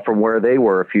from where they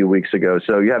were a few weeks ago.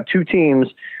 So you have two teams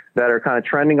that are kind of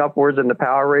trending upwards in the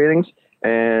power ratings,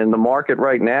 and the market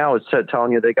right now is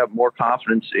telling you they got more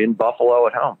confidence in Buffalo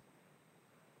at home.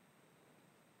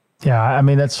 Yeah,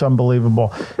 that's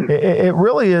unbelievable. It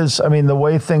really is. The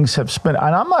way things have spent,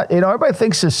 and I'm not, everybody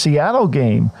thinks the Seattle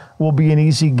game will be an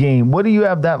easy game. What do you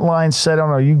have that line set on?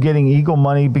 Are you getting Eagle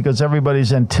money because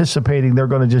everybody's anticipating they're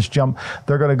going to just jump,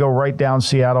 they're going to go right down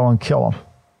Seattle and kill them?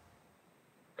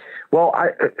 Well,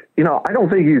 I don't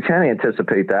think you can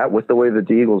anticipate that with the way that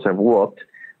the Eagles have looked.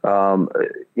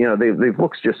 They've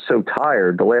looked just so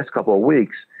tired the last couple of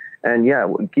weeks. And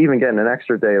yeah, even getting an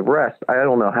extra day of rest, I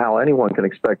don't know how anyone can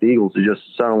expect the Eagles to just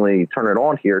suddenly turn it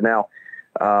on here. Now,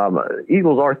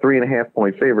 Eagles are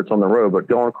 3.5-point favorites on the road, but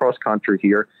going cross country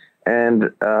here. And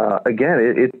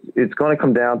again, it's going to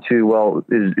come down to, well,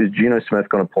 is Geno Smith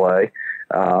going to play?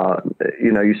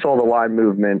 You saw the line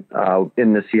movement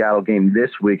in the Seattle game this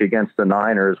week against the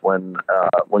Niners when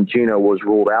Geno was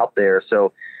ruled out there.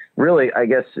 So really, I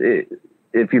guess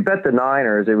if you bet the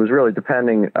Niners, it was really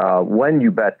depending when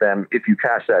you bet them, if you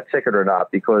cash that ticket or not,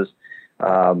 because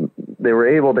they were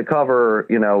able to cover,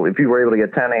 if you were able to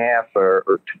get 10.5 or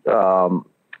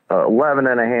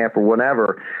 11.5 or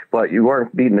whatever, but you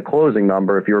weren't beating the closing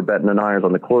number if you were betting the Niners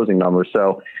on the closing number.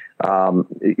 So,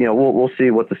 we'll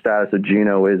see what the status of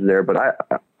Geno is there, but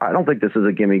I don't think this is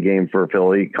a gimme game for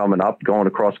Philly coming up, going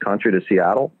across country to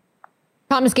Seattle.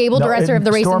 Thomas Gable, director of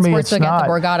the Race and Sportsbook at the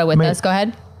Borgata with us. Go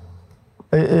ahead.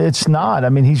 It's not.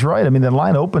 He's right. The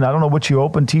line opened. I don't know what you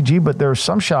opened, TG, but there are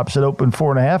some shops that opened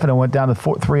 4.5 and it went down to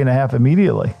 3.5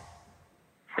 immediately.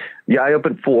 Yeah, I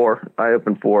opened 4.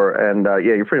 And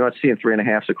you're pretty much seeing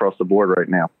 3.5s across the board right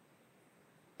now.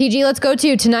 TG, let's go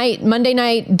to tonight, Monday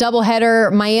night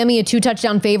doubleheader. Miami, a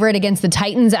 2-touchdown favorite against the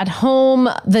Titans at home.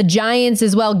 The Giants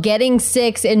as well, getting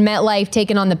 6 in MetLife,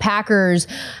 taking on the Packers.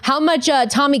 How much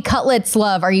Tommy Cutlets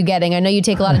love are you getting? I know you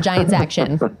take a lot of Giants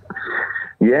action.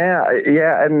 Yeah,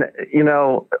 and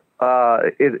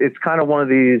it's kind of one of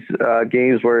these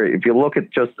games where if you look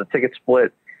at just the ticket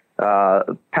split,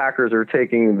 Packers are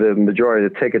taking the majority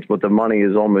of the tickets, but the money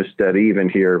is almost dead even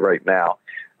here right now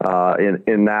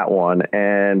in that one.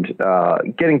 And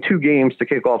getting 2 games to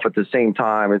kick off at the same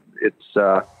time, it's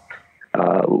a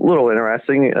little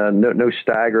interesting. No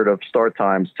staggered of start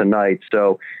times tonight.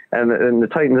 So, and the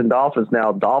Titans and Dolphins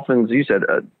now. Dolphins, you said.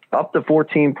 Up to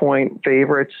 14-point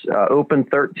favorites, open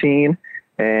 13,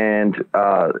 And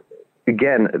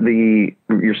again,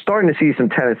 you're starting to see some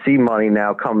Tennessee money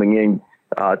now coming in,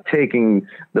 taking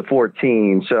the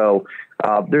 14. So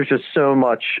there's just so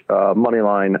much money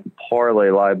line parlay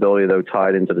liability, though,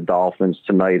 tied into the Dolphins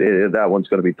tonight. That one's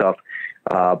going to be tough.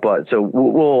 But so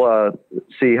we'll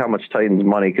see how much Titans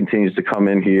money continues to come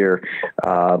in here,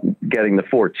 getting the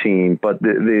 14. But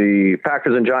the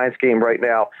Packers and Giants game right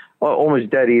now, almost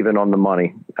dead even on the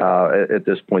money at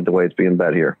this point, the way it's being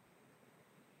bet here.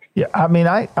 Yeah, I mean,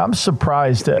 I'm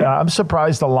surprised. I'm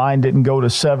surprised the line didn't go to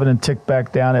 7 and tick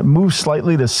back down. It moved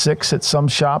slightly to 6 at some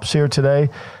shops here today.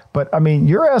 But, I mean,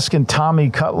 you're asking Tommy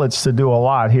Cutlets to do a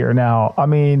lot here now. I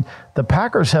mean, the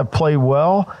Packers have played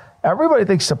well. Everybody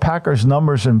thinks the Packers'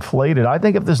 number's inflated. I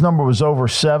think if this number was over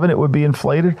 7, it would be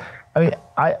inflated. I mean,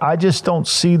 I just don't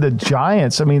see the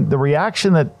Giants. I mean, the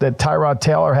reaction that Tyrod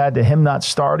Taylor had to him not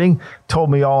starting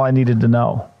told me all I needed to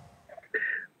know.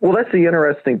 Well, that's the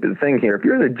interesting thing here. If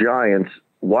you're the Giants,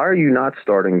 why are you not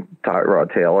starting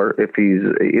Tyrod Taylor if he's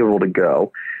able to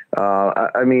go?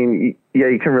 I mean, yeah,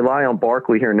 you can rely on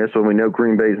Barkley here in this one. We know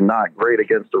Green Bay's not great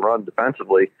against the run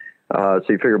defensively. So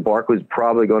you figure Barkley's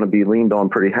probably going to be leaned on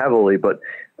pretty heavily. But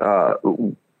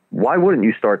why wouldn't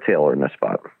you start Taylor in this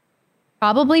spot?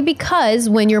 Probably because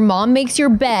when your mom makes your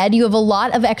bed, you have a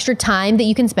lot of extra time that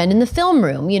you can spend in the film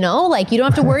room, you know? Like, you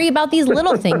don't have to worry about these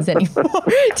little things anymore.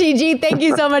 TG, thank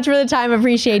you so much for the time.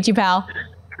 Appreciate you, pal.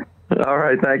 All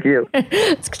right, thank you.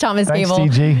 It's Thomas Thanks, Gable,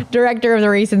 TG. director of the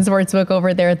Race and Sportsbook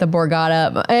over there at the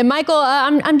Borgata. And Michael,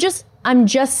 I'm just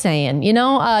saying, you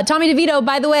know, Tommy DeVito,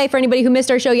 by the way, for anybody who missed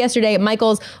our show yesterday,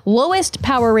 Michael's lowest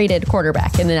power rated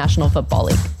quarterback in the National Football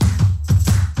League.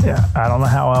 Yeah, I don't know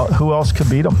who else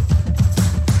could beat him.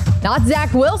 Not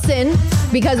Zach Wilson,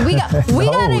 because we gotta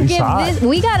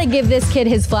give this kid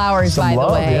his flowers. Some by love,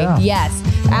 the way, yeah. Yes.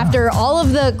 Yeah. After all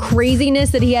of the craziness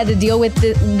that he had to deal with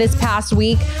this past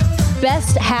week,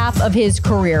 best half of his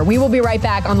career. We will be right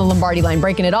back on the Lombardi line,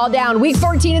 breaking it all down. Week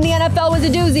 14 in the NFL was a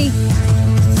doozy.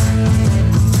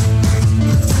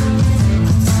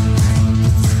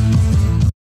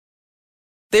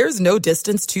 There's no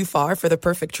distance too far for the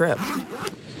perfect trip.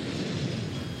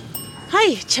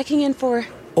 Hi, checking in for...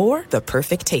 Or the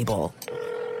perfect table.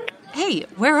 Hey,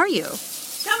 where are you?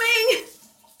 Coming!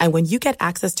 And when you get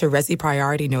access to Resi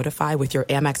Priority Notify with your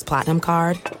Amex Platinum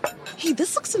card... Hey,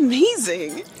 this looks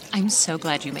amazing. I'm so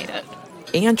glad you made it.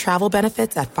 And travel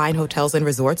benefits at fine hotels and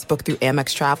resorts booked through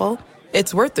Amex Travel,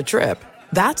 it's worth the trip.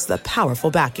 That's the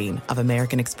powerful backing of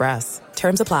American Express.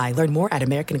 Terms apply. Learn more at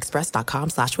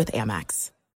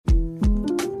americanexpress.com/withAmex.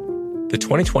 The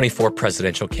 2024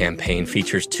 presidential campaign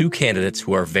features two candidates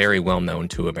who are very well known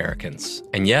to Americans.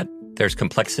 And yet, there's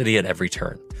complexity at every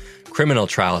turn. Criminal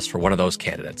trials for one of those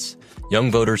candidates. Young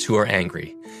voters who are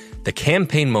angry. The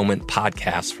Campaign Moment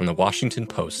podcast from the Washington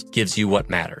Post gives you what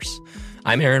matters.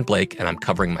 I'm Aaron Blake, and I'm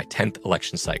covering my 10th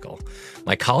election cycle.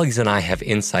 My colleagues and I have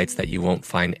insights that you won't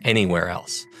find anywhere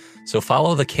else. So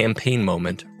follow the Campaign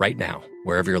Moment right now,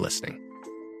 wherever you're listening.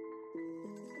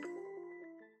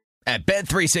 At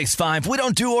Bet365, we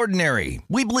don't do ordinary.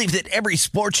 We believe that every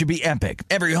sport should be epic.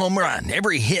 Every home run,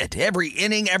 every hit, every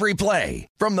inning, every play.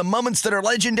 From the moments that are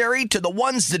legendary to the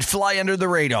ones that fly under the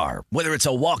radar. Whether it's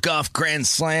a walk-off grand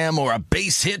slam or a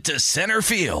base hit to center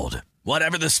field.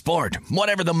 Whatever the sport,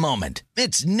 whatever the moment.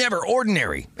 It's never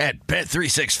ordinary at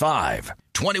Bet365.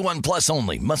 21 plus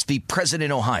only. Must be present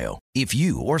in Ohio. If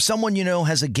you or someone you know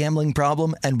has a gambling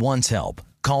problem and wants help,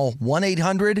 call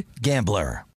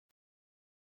 1-800-GAMBLER.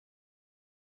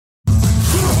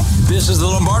 This is the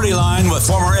Lombardi Line with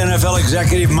former NFL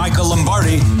executive Michael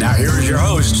Lombardi. Now here is your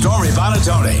host, Stormy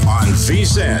Buonantony, on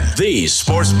VSiN, the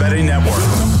Sports Betting Network.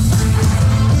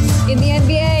 In the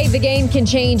NBA, the game can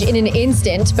change in an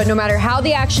instant, but no matter how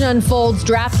the action unfolds,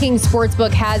 DraftKings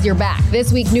Sportsbook has your back.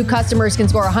 This week, new customers can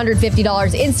score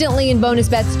 $150 instantly in bonus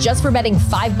bets just for betting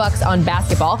 $5 on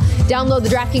basketball. Download the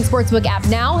DraftKings Sportsbook app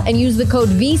now and use the code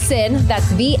VSIN, that's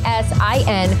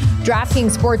VSIN,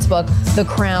 DraftKings Sportsbook. The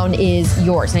crown is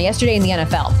yours. Now, yesterday in the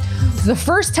NFL, the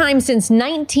first time since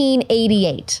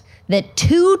 1988 that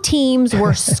two teams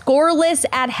were scoreless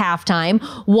at halftime.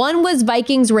 One was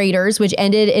Vikings-Raiders, which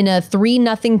ended in a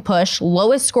 3-0 push,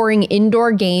 lowest scoring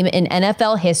indoor game in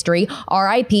NFL history.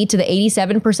 RIP to the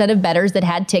 87% of bettors that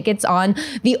had tickets on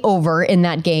the over in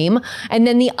that game. And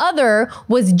then the other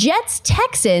was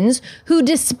Jets-Texans, who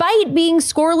despite being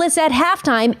scoreless at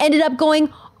halftime, ended up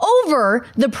going over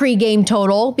the pregame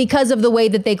total because of the way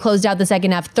that they closed out the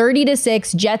second half.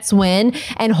 30-6, Jets win.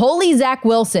 And holy Zach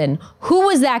Wilson, who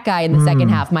was that guy in the second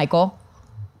half, Michael?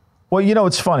 Well,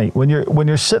 it's funny when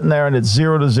you're sitting there and it's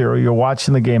 0-0. You're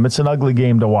watching the game. It's an ugly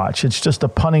game to watch. It's just a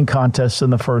punting contest in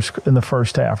the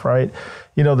first half, right?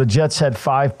 The Jets had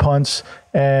 5 punts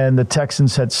and the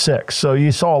Texans had 6. So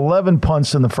you saw 11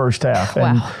 punts in the first half,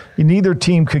 and neither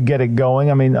team could get it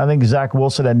going. I mean, I think Zach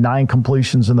Wilson had 9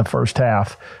 completions in the first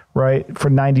half, right, for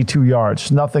 92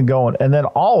 yards, nothing going. And then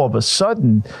all of a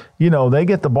sudden, they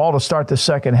get the ball to start the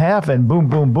second half, and boom,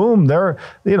 boom, boom, they're,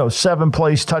 7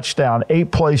 plays touchdown,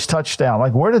 8 plays touchdown.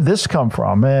 Like, where did this come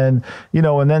from? And,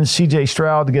 and then C.J.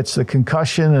 Stroud gets the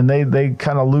concussion, and they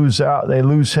kind of lose out. They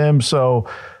lose him. So,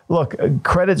 look,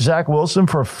 credit Zach Wilson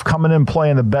for coming in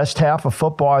playing the best half of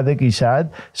football I think he's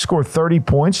had. Scored 30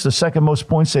 points, the second most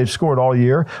points they've scored all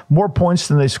year. More points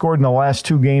than they scored in the last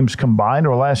 2 games combined,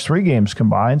 or last 3 games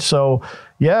combined. So,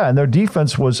 yeah, and their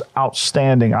defense was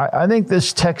outstanding. I think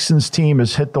this Texans team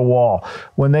has hit the wall.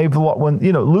 When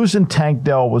losing Tank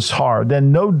Dell was hard.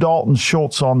 Then no Dalton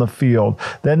Schultz on the field.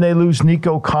 Then they lose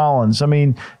Nico Collins. I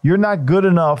mean, you're not good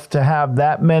enough to have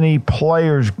that many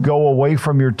players go away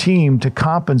from your team to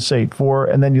compensate for,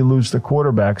 and then you lose the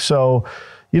quarterback. So,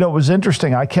 it was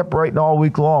interesting. I kept writing all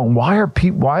week long,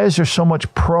 why is there so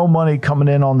much pro money coming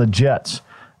in on the Jets?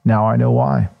 Now I know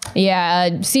why.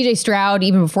 Yeah, C.J. Stroud,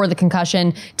 even before the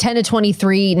concussion,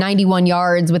 10-23, 91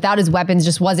 yards. Without his weapons,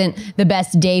 just wasn't the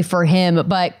best day for him.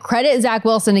 But credit Zach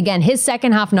Wilson, again, his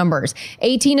second half numbers,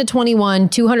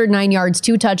 18-21, 209 yards,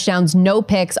 2 touchdowns, no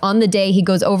picks. On the day, he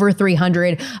goes over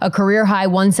 300, a career high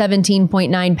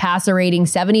 117.9 passer rating,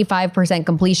 75%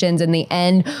 completions in the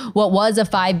end, what was a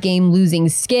 5-game losing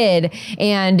skid.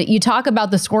 And you talk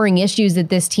about the scoring issues that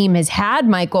this team has had,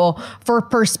 Michael. For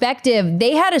perspective,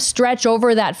 they had a stretch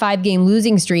over that 5-game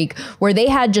losing streak where they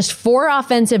had just 4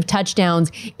 offensive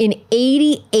touchdowns in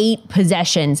 88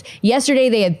 possessions. Yesterday,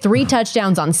 they had 3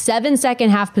 touchdowns on 7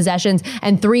 second half possessions,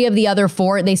 and 3 of the other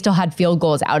 4 they still had field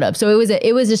goals out of. So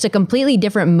it was just a completely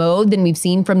different mode than we've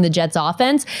seen from the Jets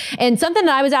offense. And something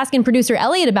that I was asking producer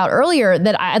Elliot about earlier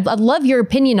that I'd love your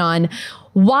opinion on.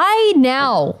 Why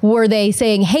now were they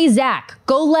saying, hey, Zach,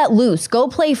 go let loose, go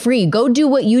play free, go do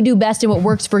what you do best and what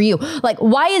works for you? Like,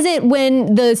 why is it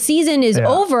when the season is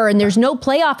over and there's no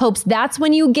playoff hopes, that's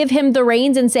when you give him the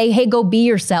reins and say, hey, go be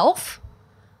yourself?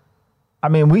 I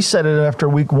mean, we said it after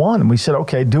week 1. We said,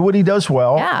 okay, do what he does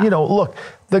well. Yeah. Look,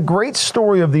 the great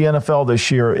story of the NFL this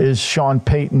year is Sean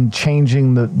Payton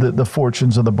changing the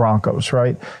fortunes of the Broncos,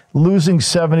 right? Losing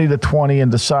 70-20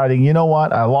 and deciding, you know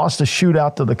what? I lost a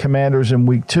shootout to the Commanders in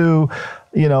week 2.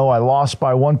 I lost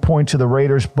by 1 point to the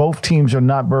Raiders. Both teams are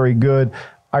not very good.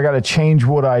 I got to change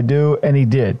what I do. And he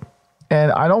did.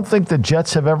 And I don't think the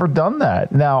Jets have ever done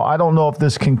that. Now, I don't know if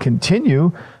this can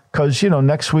continue, because,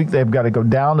 next week they've got to go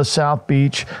down to South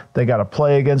Beach. They got to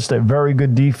play against a very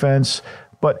good defense.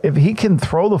 But if he can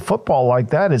throw the football like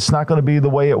that, it's not going to be the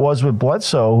way it was with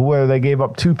Bledsoe, where they gave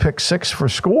up 2 pick-six for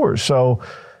scores. So,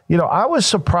 I was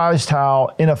surprised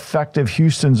how ineffective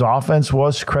Houston's offense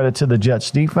was, credit to the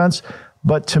Jets' defense.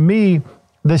 But to me,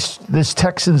 this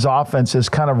Texans offense has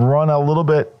kind of run a little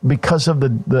bit because of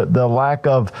the lack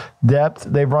of depth.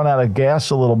 They've run out of gas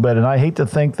a little bit. And I hate to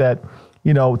think that,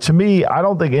 to me, I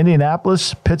don't think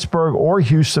Indianapolis, Pittsburgh, or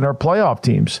Houston are playoff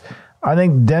teams. I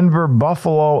think Denver,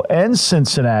 Buffalo, and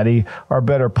Cincinnati are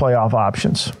better playoff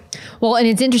options. Well, and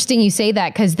it's interesting you say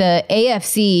that because the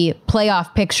AFC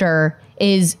playoff picture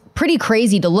is pretty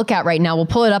crazy to look at right now. We'll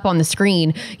pull it up on the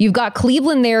screen. You've got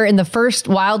Cleveland there in the first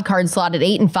wild card slot at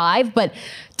 8-5, but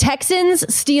Texans,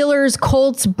 Steelers,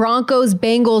 Colts, Broncos,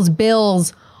 Bengals,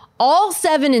 Bills, all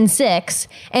 7-6.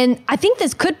 And I think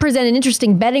this could present an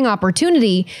interesting betting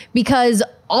opportunity because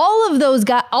all of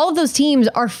those teams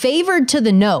are favored to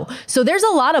the no. So there's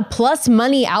a lot of plus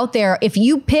money out there if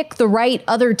you pick the right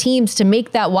other teams to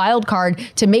make that wild card,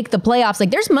 to make the playoffs.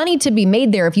 Like, there's money to be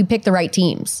made there if you pick the right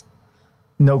teams.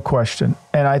 No question.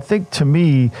 And I think, to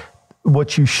me,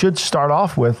 what you should start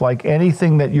off with, like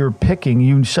anything that you're picking,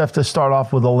 you just have to start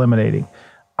off with eliminating.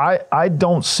 I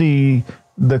don't see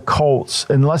the Colts,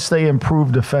 unless they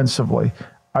improve defensively,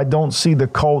 I don't see the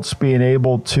Colts being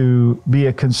able to be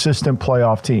a consistent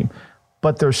playoff team.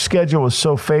 But their schedule is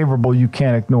so favorable, you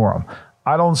can't ignore them.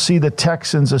 I don't see the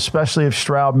Texans, especially if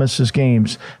Stroud misses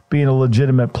games, being a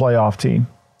legitimate playoff team.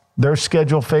 Their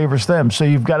schedule favors them, so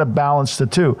you've got to balance the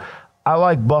two. I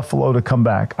like Buffalo to come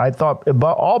back. I thought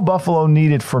all Buffalo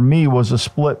needed for me was a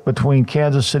split between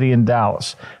Kansas City and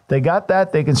Dallas. They got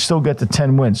that. They can still get to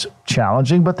 10 wins.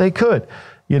 Challenging, but they could.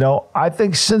 I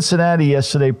think Cincinnati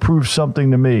yesterday proved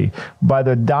something to me by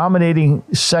the dominating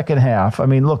second half. I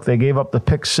mean, look, they gave up the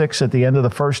pick 6 at the end of the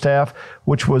first half,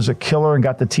 which was a killer and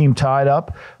got the team tied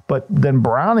up. But then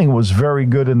Browning was very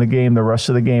good in the game, the rest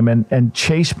of the game. And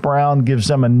Chase Brown gives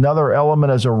them another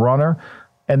element as a runner.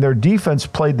 And their defense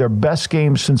played their best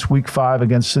game since week 4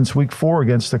 against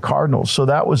the Cardinals. So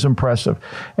that was impressive.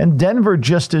 And Denver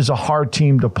just is a hard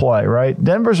team to play, right?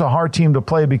 Denver's a hard team to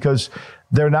play because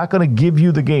they're not going to give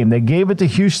you the game. They gave it to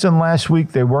Houston last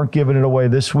week. They weren't giving it away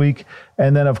this week.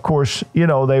 And then, of course,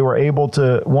 they were able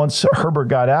to, once Herbert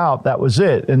got out, that was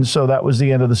it. And so that was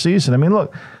the end of the season. I mean,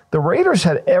 look, the Raiders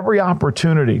had every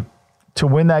opportunity to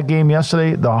win that game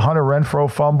yesterday. The Hunter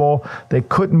Renfrow fumble, they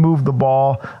couldn't move the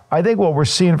ball. I think what we're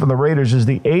seeing from the Raiders is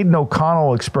the Aiden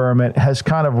O'Connell experiment has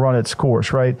kind of run its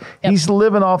course, right? Yep. He's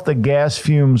living off the gas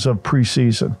fumes of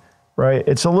preseason. Right.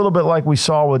 It's a little bit like we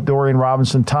saw with Dorian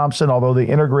Robinson-Thompson, although they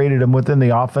integrated him within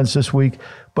the offense this week.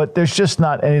 But there's just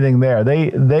not anything there.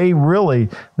 They really,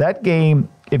 that game,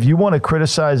 if you want to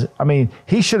criticize, I mean,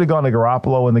 he should have gone to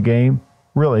Garoppolo in the game.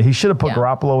 Really, he should have put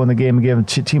Garoppolo in the game and given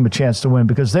the team a chance to win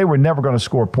because they were never going to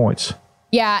score points.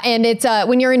 Yeah, and it's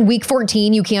when you're in week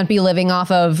 14, you can't be living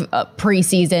off of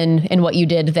preseason and what you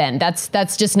did then.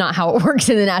 That's just not how it works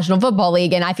in the National Football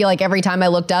League. And I feel like every time I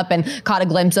looked up and caught a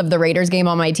glimpse of the Raiders game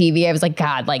on my TV, I was like,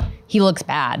 God, he looks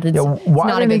bad.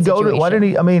 Why didn't he go to? Why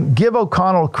didn't he? I mean, give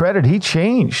O'Connell credit. He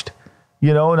changed.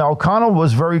 And O'Connell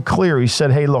was very clear. He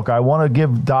said, hey, look, I want to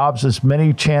give Dobbs as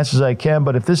many chances as I can,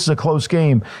 but if this is a close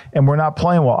game and we're not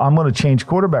playing well, I'm going to change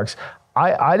quarterbacks.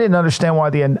 I didn't understand where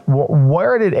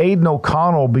did Aiden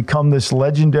O'Connell become this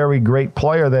legendary great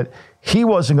player that he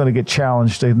wasn't going to get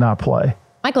challenged to not play?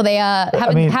 Michael, they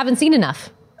haven't seen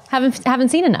enough. Haven't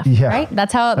seen enough, right?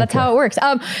 That's how it works.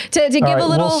 To give a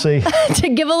little to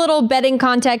give a little betting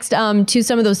context to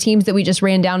some of those teams that we just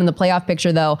ran down in the playoff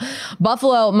picture, though.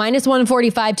 Buffalo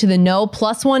 -145 to the no,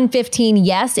 +115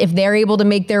 yes if they're able to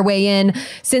make their way in.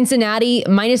 Cincinnati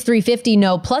 -350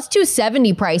 no,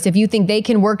 +270 price if you think they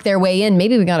can work their way in.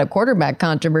 Maybe we got a quarterback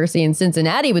controversy in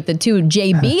Cincinnati with the two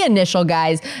JB initial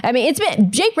guys. I mean, it's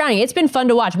been Jake Browning. It's been fun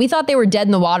to watch. We thought they were dead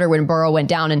in the water when Burrow went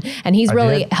down, and he's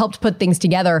really helped put things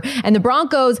together. And the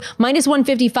Broncos,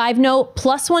 -155 no,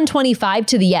 +125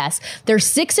 to the yes. They're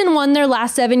 6-1 their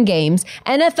last 7 games.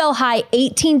 NFL high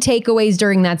 18 takeaways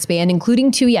during that span, including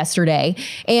 2 yesterday.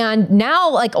 And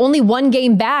now, only 1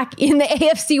 game back in the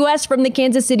AFC West from the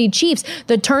Kansas City Chiefs.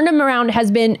 The turnaround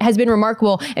has been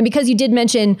remarkable. And because you did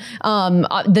mention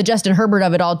the Justin Herbert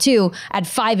of it all too, at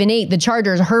 5-8, the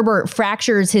Chargers, Herbert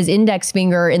fractures his index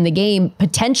finger in the game,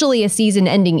 potentially a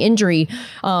season-ending injury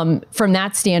from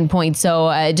that standpoint.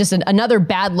 So just another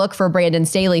bad look for Brandon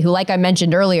Staley, who, like I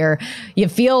mentioned earlier, you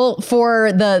feel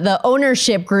for the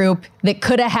ownership group that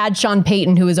could have had Sean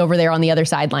Payton, who was over there on the other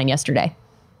sideline yesterday.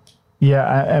 Yeah,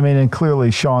 I mean, and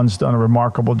clearly Sean's done a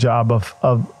remarkable job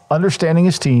of understanding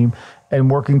his team and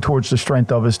working towards the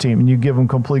strength of his team. And you give him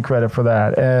complete credit for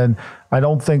that. And I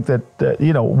don't think that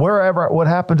what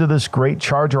happened to this great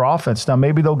Charger offense? Now,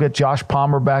 maybe they'll get Josh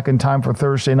Palmer back in time for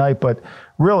Thursday night, but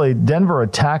really, Denver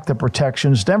attacked the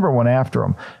protections. Denver went after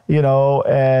them,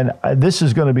 and this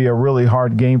is going to be a really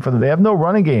hard game for them. They have no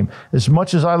running game. As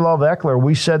much as I love Eckler,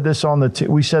 we said this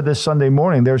we said this Sunday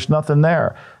morning. There's nothing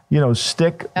there.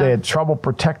 Stick. They had trouble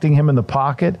protecting him in the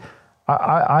pocket.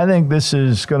 I think this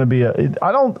is going to be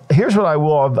here's what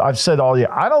I've said all year.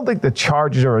 I don't think the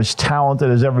Chargers are as talented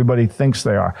as everybody thinks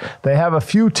they are. They have a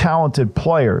few talented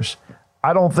players.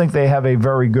 I don't think they have a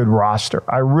very good roster.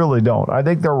 I really don't. I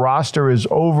think their roster is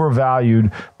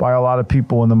overvalued by a lot of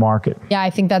people in the market. Yeah,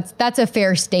 I think that's a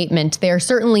fair statement. They're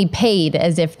certainly paid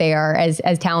as if they are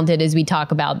as talented as we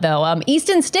talk about, though.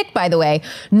 Easton Stick, by the way,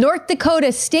 North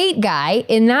Dakota State guy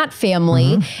in that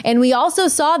family. Mm-hmm. And we also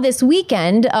saw this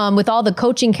weekend with all the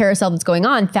coaching carousel that's going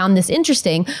on, found this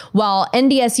interesting. While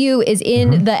NDSU is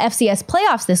in the FCS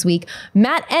playoffs this week,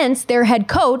 Matt Entz, their head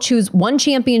coach, who's won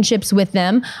championships with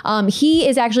them, he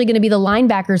is actually going to be the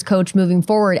linebackers coach moving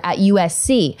forward at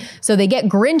USC. So they get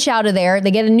Grinch out of there,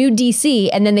 they get a new DC,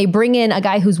 and then they bring in a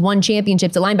guy who's won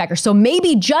championships at linebacker. So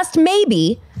maybe, just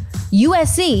maybe,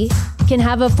 USC can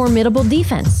have a formidable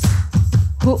defense.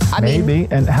 Maybe.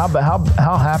 And how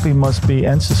happy must be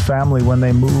Entz's family when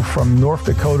they move from North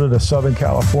Dakota to Southern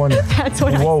California? That's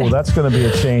what Whoa, that's going to be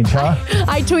a change, huh?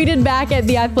 I tweeted back at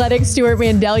the Athletic Stuart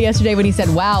Mandel yesterday when he said,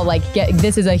 wow,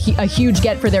 this is a huge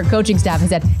get for their coaching staff. He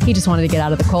said he just wanted to get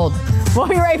out of the cold. We'll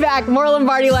be right back. More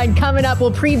Lombardi Line coming up.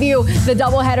 We'll preview the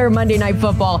doubleheader Monday Night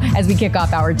Football as we kick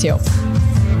off hour 2.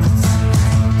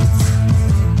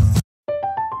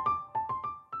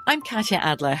 I'm Katya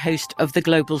Adler, host of The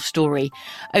Global Story.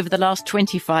 Over the last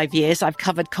 25 years, I've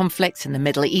covered conflicts in the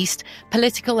Middle East,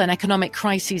 political and economic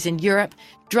crises in Europe,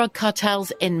 drug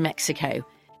cartels in Mexico.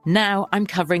 Now I'm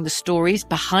covering the stories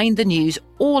behind the news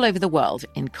all over the world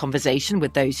in conversation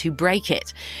with those who break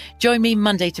it. Join me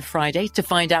Monday to Friday to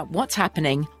find out what's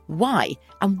happening, why,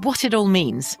 and what it all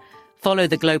means. Follow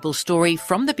The Global Story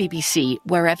from the BBC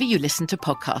wherever you listen to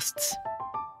podcasts.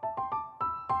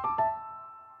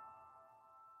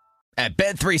 At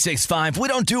Bet365, we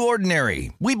don't do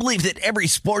ordinary. We believe that every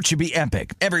sport should be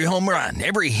epic. Every home run,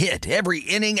 every hit, every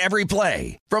inning, every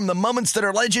play. From the moments that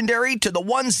are legendary to the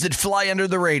ones that fly under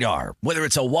the radar. Whether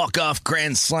it's a walk-off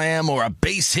grand slam or a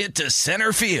base hit to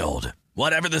center field.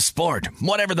 Whatever the sport,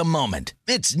 whatever the moment.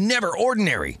 It's never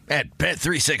ordinary at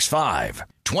Bet365.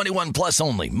 21 plus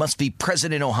only. Must be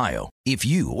present in Ohio. If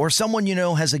you or someone you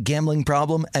know has a gambling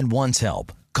problem and wants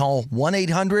help, call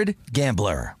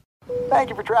 1-800-GAMBLER. Thank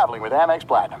you for traveling with Amex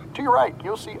Platinum. To your right,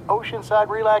 you'll see oceanside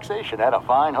relaxation at a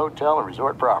fine hotel and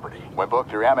resort property. When booked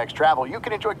through Amex Travel, you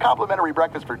can enjoy complimentary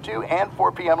breakfast for 2 and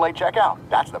 4 p.m. late checkout.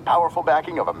 That's the powerful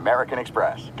backing of American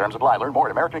Express. Terms apply. Learn more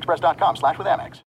at americanexpress.com/withAmex.